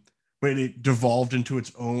 Huh. But it devolved into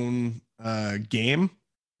its own game.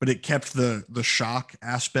 But it kept the shock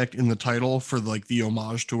aspect in the title for like the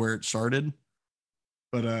homage to where it started.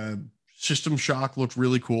 But System Shock looked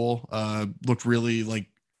really cool. Looked really like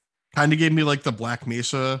kind of gave me like the Black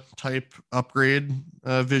Mesa type upgrade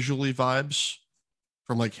visually vibes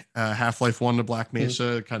from like Half-Life 1 to Black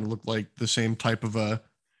Mesa. It kind of looked like the same type of a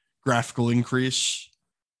graphical increase.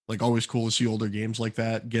 Like always cool to see older games like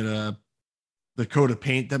that get the coat of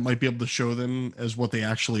paint that might be able to show them as what they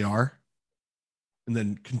actually are. And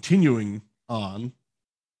then continuing on,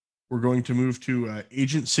 we're going to move to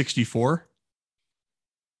Agent 64.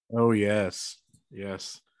 Oh, yes.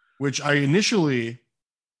 Yes. Which I initially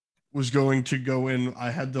was going to go in.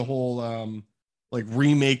 I had the whole like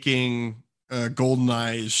remaking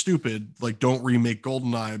GoldenEye is stupid. Like don't remake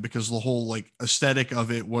GoldenEye because the whole like aesthetic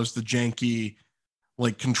of it was the janky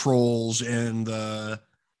like controls and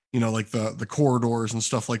like the corridors and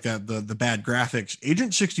stuff like that, the bad graphics.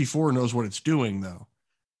 Agent 64 knows what it's doing though,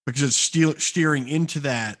 because it's steering into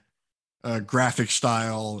that graphic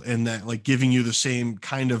style and that like giving you the same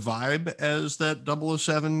kind of vibe as that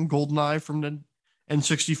 007 GoldenEye from the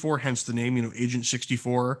N64, hence the name, Agent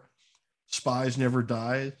 64, Spies Never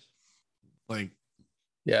Die. Like,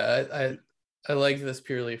 yeah, I like this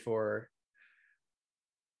purely for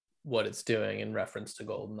what it's doing in reference to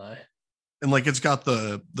GoldenEye. And like it's got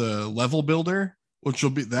the level builder, which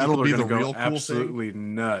that'll be the real cool absolutely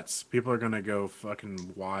thing. Nuts. People are gonna go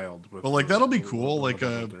fucking wild with. But like that'll be cool. Like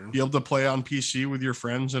be able to play on PC with your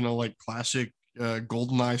friends in a like classic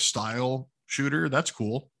GoldenEye style shooter. That's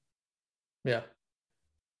cool. Yeah.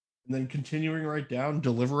 And then continuing right down,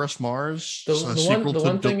 Deliver Us Mars. The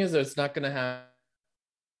one thing is that it's not going to have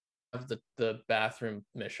the bathroom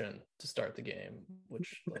mission to start the game,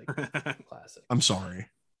 which like classic. I'm sorry.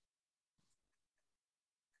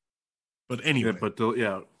 But anyway.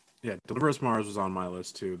 Yeah, Deliver Us Mars was on my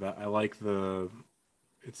list too. That I like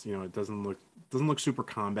it's it doesn't look super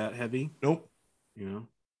combat heavy. Nope.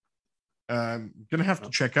 I'm gonna have to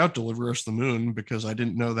check out Deliver Us the Moon because I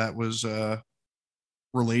didn't know that was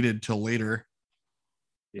related till later.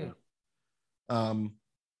 Yeah.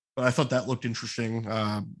 But I thought that looked interesting.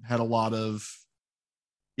 Had a lot of,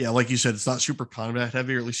 like you said, it's not super combat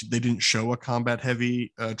heavy, or at least they didn't show a combat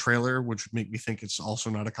heavy trailer, which would make me think it's also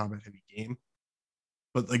not a combat heavy game.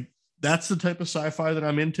 But like, that's the type of sci-fi that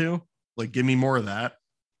I'm into. Like, give me more of that.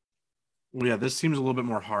 Well, yeah, this seems a little bit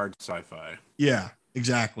more hard sci-fi. Yeah,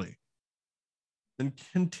 exactly. And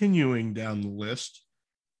continuing down the list,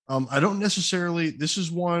 I don't necessarily, this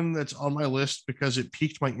is one that's on my list because it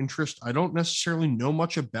piqued my interest. I don't necessarily know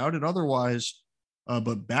much about it otherwise,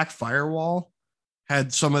 but Back Firewall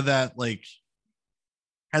had some of that, like,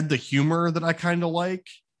 had the humor that I kind of like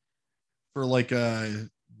for like a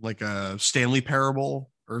Stanley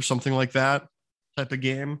Parable or something like that type of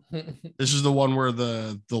game. This is the one where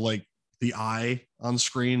the eye on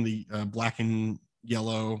screen, the black and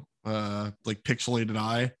yellow like pixelated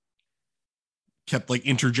eye kept like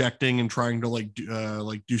interjecting and trying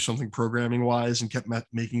to do something programming wise and kept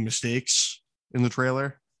making mistakes in the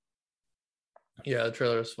trailer. Yeah, the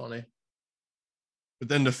trailer is funny. But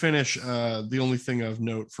then to finish, the only thing of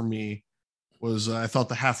note for me was I thought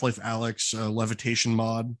the Half-Life Alyx levitation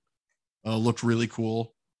mod looked really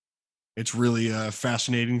cool. It's really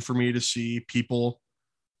fascinating for me to see people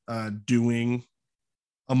doing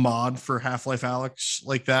a mod for Half-Life Alyx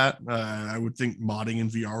like that. I would think modding in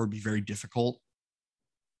VR would be very difficult.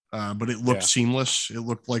 But it looked seamless. It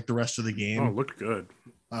looked like the rest of the game. Oh, it looked good.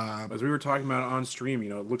 As we were talking about on stream,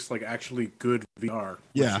 it looks like actually good VR,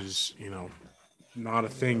 which is, not a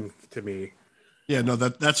thing to me. Yeah, no,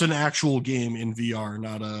 that's an actual game in VR,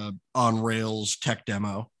 not a on rails tech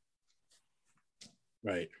demo.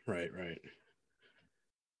 Right.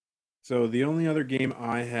 So the only other game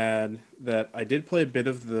I had that I did play a bit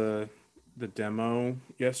of the demo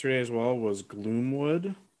yesterday as well was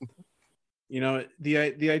Gloomwood.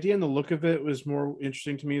 The idea and the look of it was more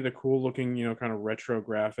interesting to me. The cool looking, kind of retro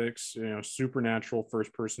graphics, supernatural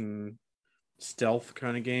first person stealth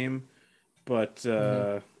kind of game. But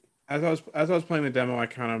as I was playing the demo,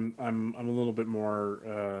 I'm a little bit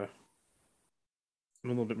more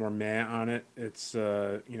meh on it. It's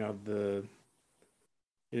say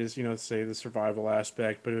the survival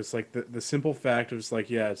aspect, but it was like the simple fact was like,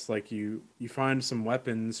 it's like you find some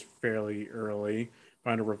weapons fairly early,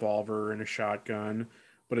 find a revolver and a shotgun,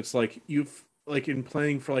 but it's like in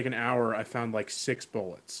playing for like an hour, I found like 6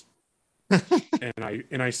 bullets.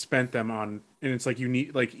 and I spent them on, and it's like you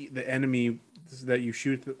need, like, the enemy that you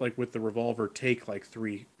shoot like with the revolver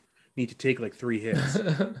need to take 3 hits.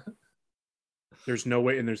 There's no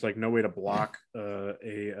way, and there's like no way to block a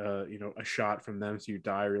shot from them, so you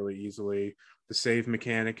die really easily. The save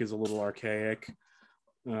mechanic is a little archaic,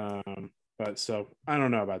 but so I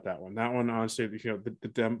don't know about that one. That one, honestly,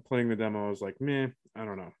 playing the demo, I was like, meh. I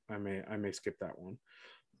don't know. I may skip that one.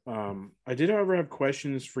 I did, however, have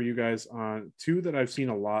questions for you guys on 2 that I've seen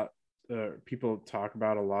a lot. People talk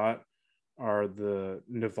about a lot are the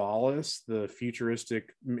Nivalis, the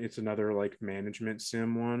futuristic. It's another like management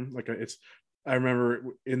sim one. I remember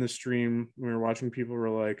in the stream when we were watching, people were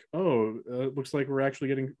like, "Oh, it looks like we're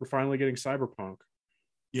finally getting cyberpunk."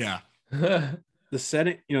 Yeah. The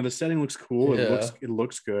setting looks cool. Yeah. It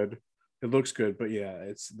looks good. But yeah,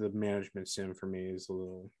 it's the management sim for me is a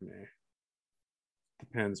little meh.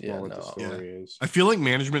 Depends what the story is. I feel like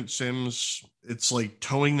management sims, it's like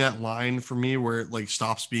towing that line for me where it like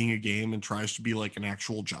stops being a game and tries to be like an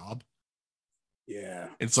actual job. Yeah.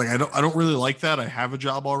 It's like I don't really like that. I have a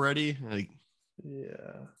job already. Like,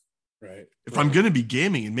 yeah. Right. If I'm going to be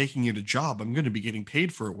gaming and making it a job, I'm going to be getting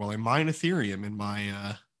paid for it while I mine Ethereum in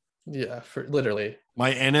my for literally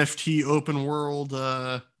my NFT open world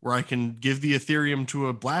where I can give the Ethereum to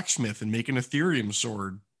a blacksmith and make an Ethereum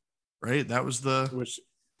sword. Right? That was which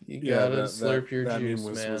you gotta slurp your juice,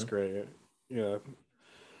 man. Was great. Yeah.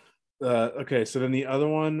 Okay, so then the other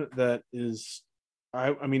one that is,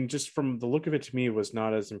 I mean, just from the look of it, to me, was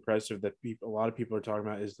not as impressive that a lot of people are talking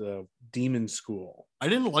about, is the Demon School. I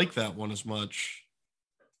didn't like that one as much.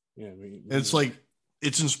 Yeah, it's like,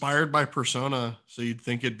 it's inspired by Persona, so you'd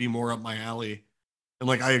think it'd be more up my alley. And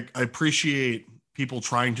like, I appreciate people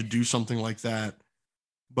trying to do something like that,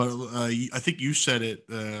 but I think you said it.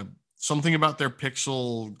 something about their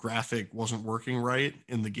pixel graphic wasn't working right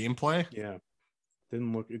in the gameplay. Yeah,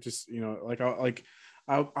 didn't look. It just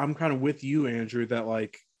I'm kind of with you, Andrew. That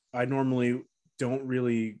like I normally don't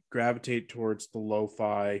really gravitate towards the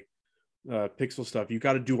lo-fi pixel stuff. You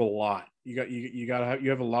got to do a lot. You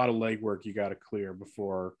have a lot of legwork you got to clear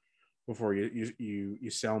before you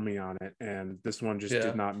sell me on it. And this one just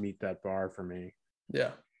did not meet that bar for me.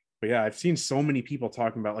 Yeah. But yeah, I've seen so many people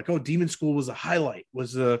talking about like, oh, Demon School was a highlight,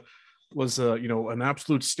 was an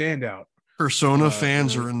absolute standout. Persona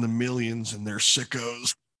fans are in the millions and they're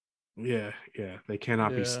sickos. Yeah, they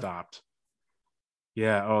cannot be stopped.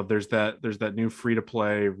 Yeah. Oh, there's that new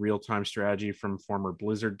free-to-play real-time strategy from former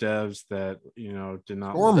Blizzard devs that did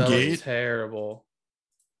not. Stormgate, terrible.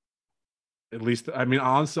 At least, I mean,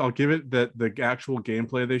 honestly, I'll give it that the actual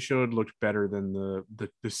gameplay they showed looked better than the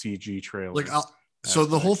CG trailer. Like, so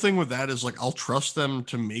the whole thing with that is like I'll trust them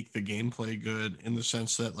to make the gameplay good in the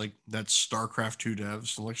sense that like that's StarCraft 2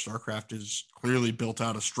 devs, and like StarCraft is clearly built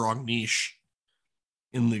out a strong niche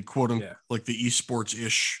in the like the esports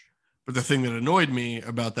ish. But the thing that annoyed me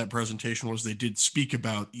about that presentation was they did speak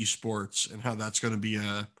about esports and how that's going to be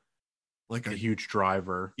a huge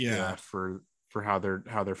driver. Yeah. For how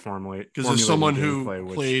they're formulating. Because as someone who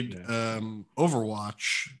played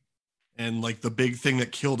Overwatch, and like the big thing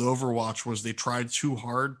that killed Overwatch was they tried too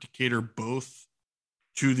hard to cater both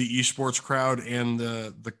to the esports crowd and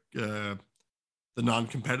the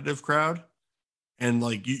non-competitive crowd. And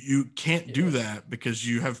like you can't do that because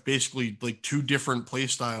you have basically like two different play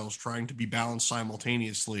styles trying to be balanced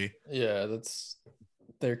simultaneously. Yeah,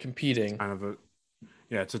 they're competing. It's kind of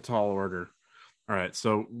it's a tall order. All right,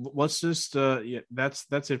 so let's just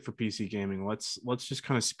that's it for PC gaming. Let's just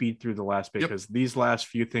kind of speed through the last bit because these last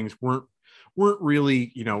few things weren't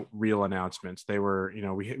really real announcements. They were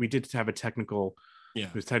we did have a technical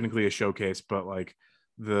it was technically a showcase, but like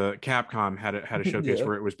the Capcom had a showcase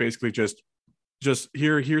where it was basically just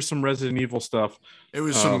here's some Resident Evil stuff. It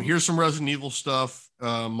was here's some Resident Evil stuff,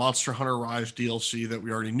 Monster Hunter Rise DLC that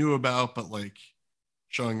we already knew about, but like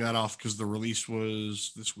showing that off because the release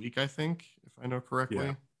was this week, I think, if I know correctly.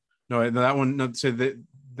 Yeah. No, that one. No, so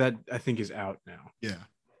that I think is out now. Yeah.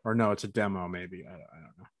 Or no, it's a demo. Maybe I don't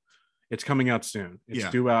know. It's coming out soon. It's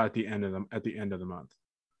due out at the end of the month.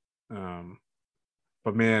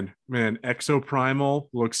 But man, Exoprimal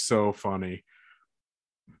looks so funny.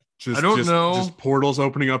 I don't know. Just portals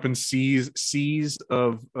opening up in seas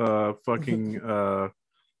of fucking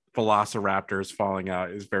velociraptors falling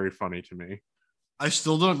out is very funny to me. I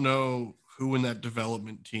still don't know who in that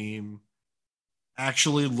development team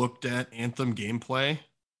actually looked at Anthem gameplay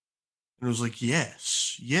and was like,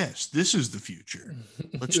 yes, this is the future.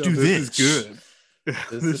 Let's do this. This is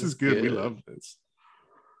good. This is good. We love this.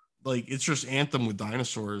 Like, it's just Anthem with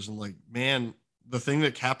dinosaurs. And like, man, the thing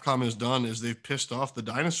that Capcom has done is they've pissed off the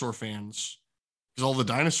dinosaur fans because all the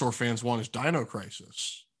dinosaur fans want is Dino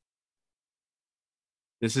Crisis.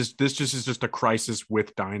 This is just a crisis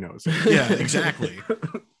with dinos. Yeah, exactly.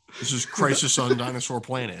 This is Crisis on Dinosaur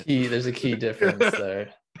Planet. There's a key difference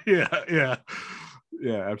there. Yeah,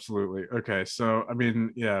 absolutely. Okay, so I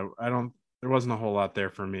mean, there wasn't a whole lot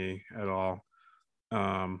there for me at all.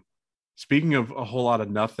 Speaking of a whole lot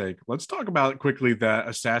of nothing, let's talk about quickly that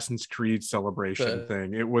Assassin's Creed celebration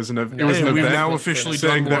thing. It was an event. We've now officially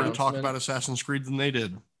done more to talk about Assassin's Creed than they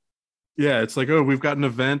did. Yeah, it's like, oh, we've got an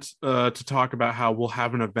event to talk about how we'll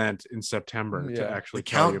have an event in September to actually the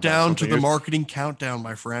countdown to the marketing countdown,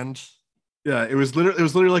 my friend. Yeah, it was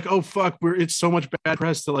literally like, oh fuck, it's so much bad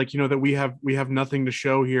press that like that we have nothing to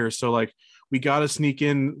show here, so like we got to sneak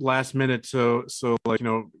in last minute so like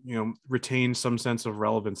retain some sense of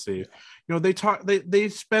relevancy. They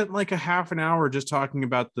spent like a half an hour just talking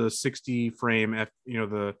about the 60 frame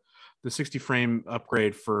the 60 frame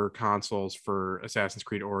upgrade for consoles for Assassin's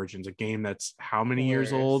Creed Origins, a game that's how many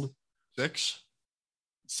years old? 6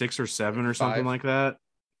 or 7 or something like that.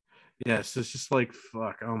 Yes, it's just like,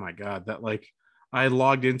 fuck, oh my god, that like I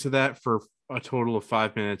logged into that for a total of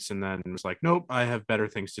 5 minutes and then was like, nope, I have better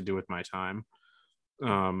things to do with my time.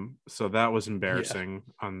 So that was embarrassing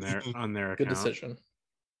on their account. Good decision.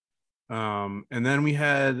 And then we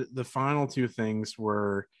had the final two things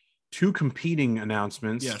were two competing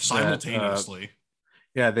announcements. Yeah, simultaneously.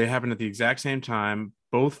 They happened at the exact same time,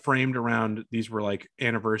 both framed around these were like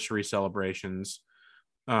anniversary celebrations.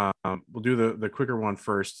 We'll do the quicker one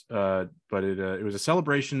first, but it was a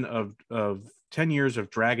celebration of 10 years of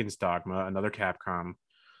Dragon's Dogma, another Capcom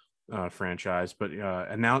franchise, but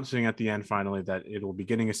announcing at the end finally that it will be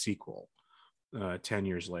getting a sequel 10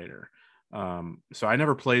 years later. So I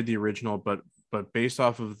never played the original, but based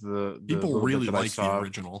off of the people really like the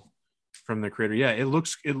original. from the creator. Yeah, it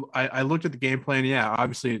looks. I looked at the gameplay, and yeah,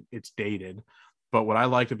 obviously it's dated, but what I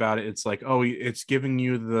liked about it, it's like, oh, it's giving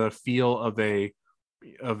you the feel of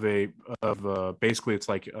basically it's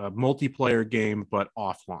like a multiplayer game but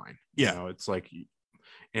offline. Yeah. You know, it's like,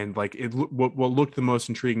 and like what looked the most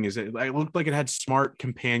intriguing is it looked like it had smart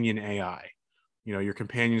companion AI. You know, your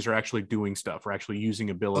companions are actually doing stuff or actually using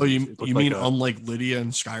Oh, abilities. you mean unlike Lydia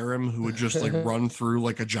and Skyrim, who would just like run through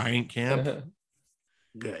like a giant camp?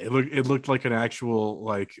 Yeah, it looked like an actual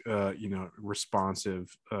like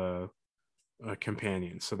responsive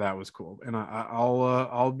companion. So that was cool, and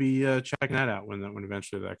I'll be checking that out when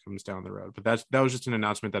eventually that comes down the road. But that was just an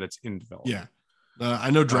announcement that it's in development. Yeah, I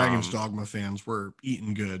know Dragon's Dogma fans were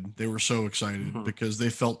eating good. They were so excited because they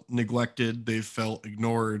felt neglected, they felt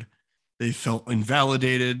ignored, they felt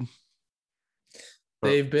invalidated.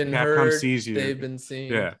 They've been Capcom heard. Sees you. They've been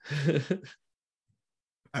seen. Yeah.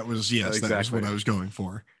 That was that was what I was going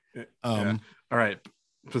for. Yeah. All right.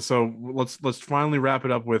 So let's finally wrap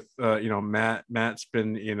it up with Matt's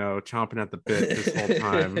been chomping at the bit this whole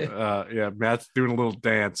time. Matt's doing a little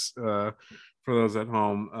dance for those at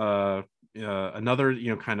home.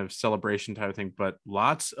 Another kind of celebration type of thing, but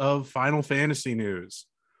lots of Final Fantasy news.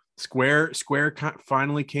 Square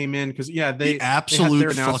finally came in because they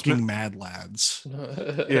absolute fucking mad lads.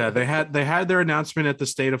 They had their announcement at the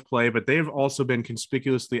State of Play, but they've also been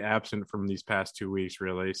conspicuously absent from these past 2 weeks,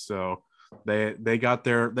 really. So they got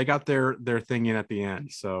their thing in at the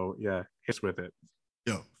end. So yeah, hit with it.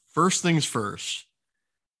 Yo, first things first,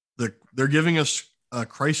 they're giving us a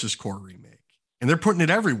Crisis Core remake, and they're putting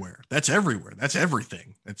it everywhere. That's everywhere. That's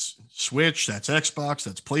everything. That's Switch. That's Xbox.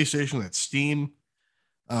 That's PlayStation. That's Steam.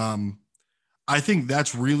 I think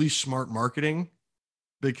that's really smart marketing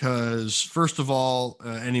because, first of all,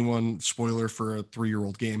 spoiler for a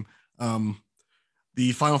 3-year-old game,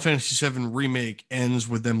 the Final Fantasy VII remake ends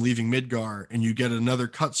with them leaving Midgar, and you get another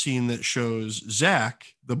cutscene that shows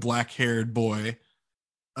Zack, the black-haired boy,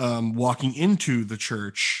 walking into the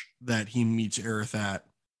church that he meets Aerith at.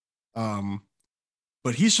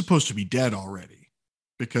 But he's supposed to be dead already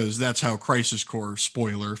because that's how Crisis Core,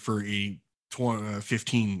 spoiler for a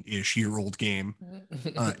 15-ish year old game,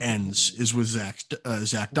 ends, is with Zack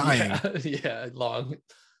dying. Long.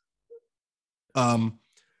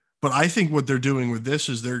 But I think what they're doing with this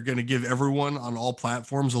is they're going to give everyone on all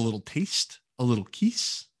platforms a little taste, a little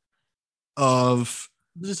kiss of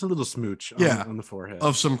just a little smooch on the forehead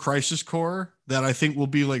of some Crisis Core that I think will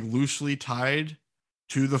be like loosely tied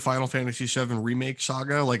to the Final Fantasy VII remake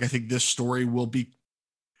saga. Like I think this story will be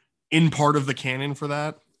in part of the canon for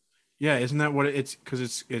that. Yeah, isn't that what it's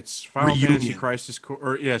because it's Final Fantasy Crisis Core,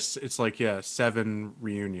 or yes, it's like 7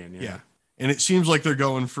 reunion. Yeah, and it seems like they're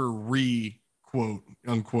going for quote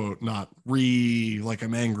unquote, not like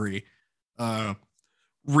I'm angry, in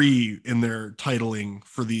their titling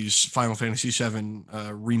for these Final Fantasy VII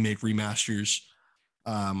remake remasters.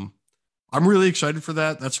 I'm really excited for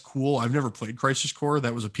that. That's cool. I've never played Crisis Core.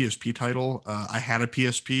 That was a PSP title. I had a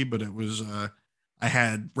PSP, but it was I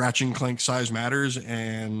had Ratchet and Clank Size Matters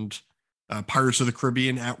and Pirates of the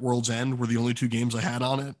Caribbean at World's End were the only 2 games I had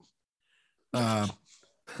on it.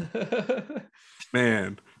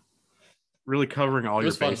 Man, really covering all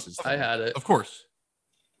your bases. I had it, of course.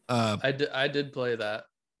 I did play that.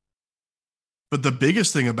 But the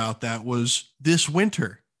biggest thing about that was this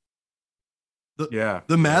winter.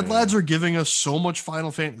 The Mad Lads are giving us so much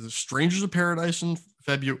Final Fantasy. Strangers of Paradise in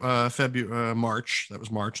March. That was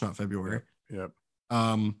March, not February. Yep.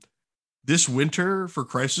 This winter for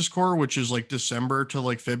Crisis Core, which is like December to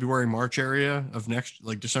like February, March area of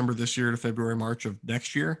December this year to February, March of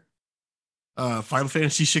next year. Final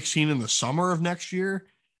Fantasy 16 in the summer of next year.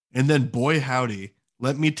 And then boy, howdy,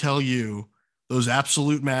 let me tell you, those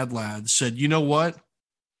absolute Mad Lads said, you know what?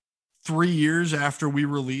 3 years after we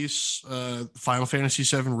release Final Fantasy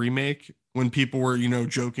VII Remake, when people were,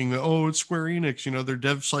 joking that, oh, it's Square Enix, their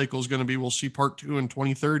dev cycle is going to be, we'll see part 2 in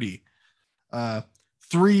 2030.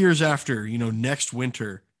 3 years after, next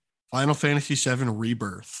winter, Final Fantasy VII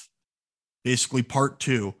Rebirth, basically part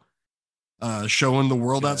 2, showing the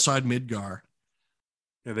world outside Midgar.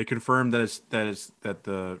 Yeah, they confirmed that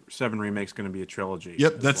the 7 remake is going to be a trilogy.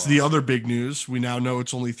 Yep, that's the other big news. We now know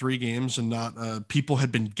it's only 3 games and not. People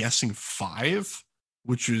had been guessing 5,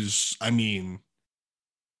 which is,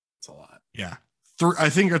 it's a lot. Yeah, I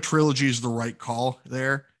think a trilogy is the right call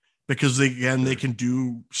there because they can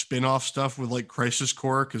do spin-off stuff with like Crisis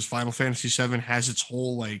Core because Final Fantasy VII has its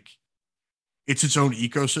whole it's its own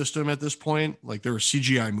ecosystem at this point. Like there are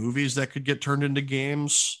CGI movies that could get turned into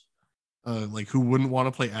games. Like who wouldn't want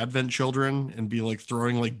to play Advent Children and be like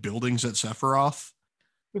throwing like buildings at Sephiroth?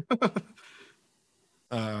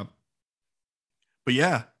 But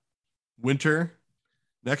yeah,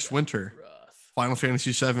 next winter, Rough. Final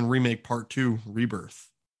Fantasy VII Remake Part 2 Rebirth.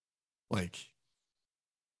 Like,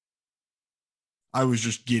 I was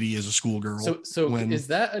just giddy as a schoolgirl. So when is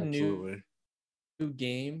that a Absolutely. new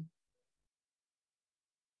game?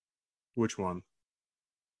 Which one?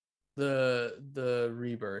 The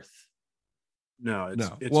Rebirth. No,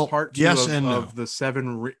 it's Well, part 2 yes of, and of no. the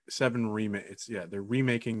seven remake. They're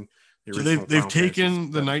remaking the So original. they've Final Fantasy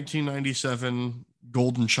taken the VII. 1997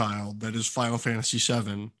 Golden Child that is Final Fantasy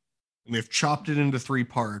VII, and they've chopped it into 3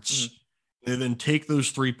 parts. Mhm. They then take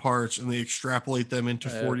those 3 parts and they extrapolate them into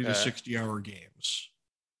 40 to Okay. 60 hour games.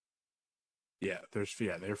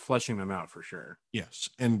 They're fleshing them out for sure. Yes,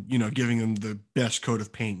 and giving them the best coat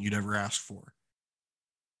of paint you'd ever ask for.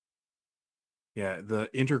 Yeah, the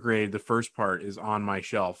Intergrade, the first part, is on my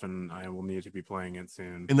shelf, and I will need to be playing it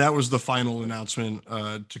soon. And that was the final announcement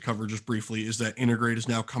to cover just briefly, is that Intergrade is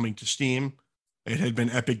now coming to Steam. It had been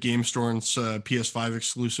Epic Game Store's PS5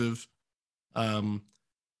 exclusive.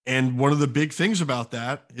 And one of the big things about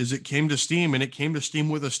that is it came to Steam, and it came to Steam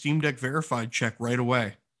with a Steam Deck verified check right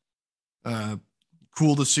away.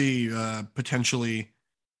 Cool to see potentially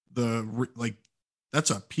that's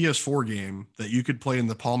a PS4 game that you could play in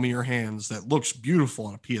the palm of your hands that looks beautiful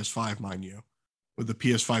on a PS5, mind you, with the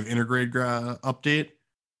PS5 Intergrade update.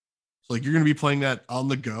 So you're going to be playing that on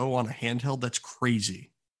the go on a handheld. That's crazy.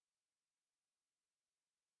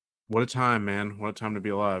 What a time, man. What a time to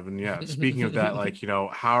be alive. And yeah, speaking of that,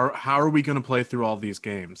 how are we going to play through all these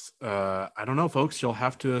games? I don't know, folks. You'll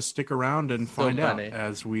have to stick around and find out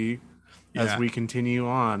as we continue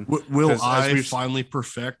on. Will I finally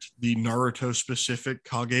perfect the Naruto specific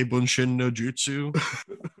Kage Bunshin no Jutsu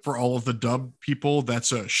for all of the dub people?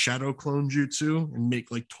 That's a shadow clone jutsu, and make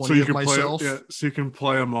 20 of myself. So you can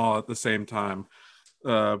play them all at the same time.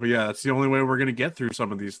 But yeah, that's the only way we're going to get through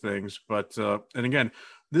some of these things. But and again,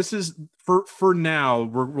 this is for now.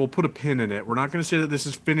 We'll put a pin in it. We're not going to say that this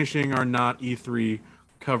is finishing our not E3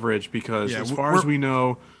 coverage, because as far as we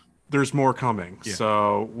know, there's more coming. Yeah.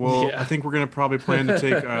 So I think we're going to probably plan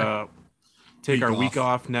to take our week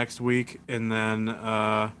off next week, and then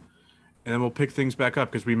we'll pick things back up,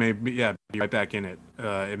 because we may be right back in it.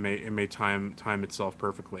 It may time itself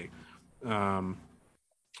perfectly.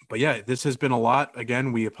 But yeah, this has been a lot.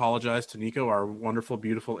 Again, we apologize to Nico, our wonderful,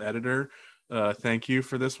 beautiful editor. Thank you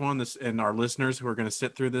for this one, and our listeners who are going to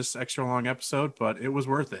sit through this extra long episode, but it was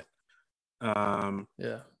worth it.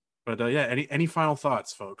 Yeah. But any final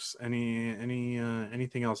thoughts, folks?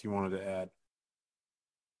 Anything else you wanted to add?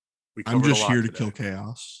 I'm just here to kill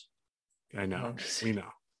chaos. I know. We know.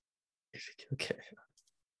 Okay.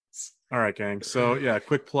 All right, gang. So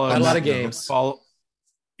quick plug. A lot of games.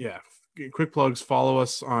 Quick plugs. Follow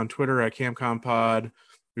us on Twitter at CamcomPod.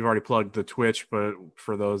 We've already plugged the Twitch, but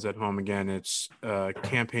for those at home, again, it's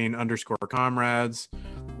campaign_comrades.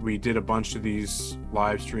 We did a bunch of these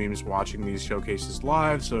live streams, watching these showcases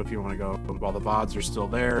live. So if you want to go while the VODs are still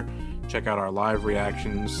there, check out our live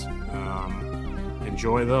reactions.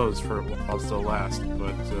 Enjoy those while it still lasts.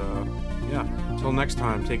 But until next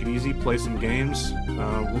time, take it easy, play some games.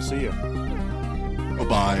 We'll see you.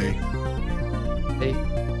 Bye-bye. Hey.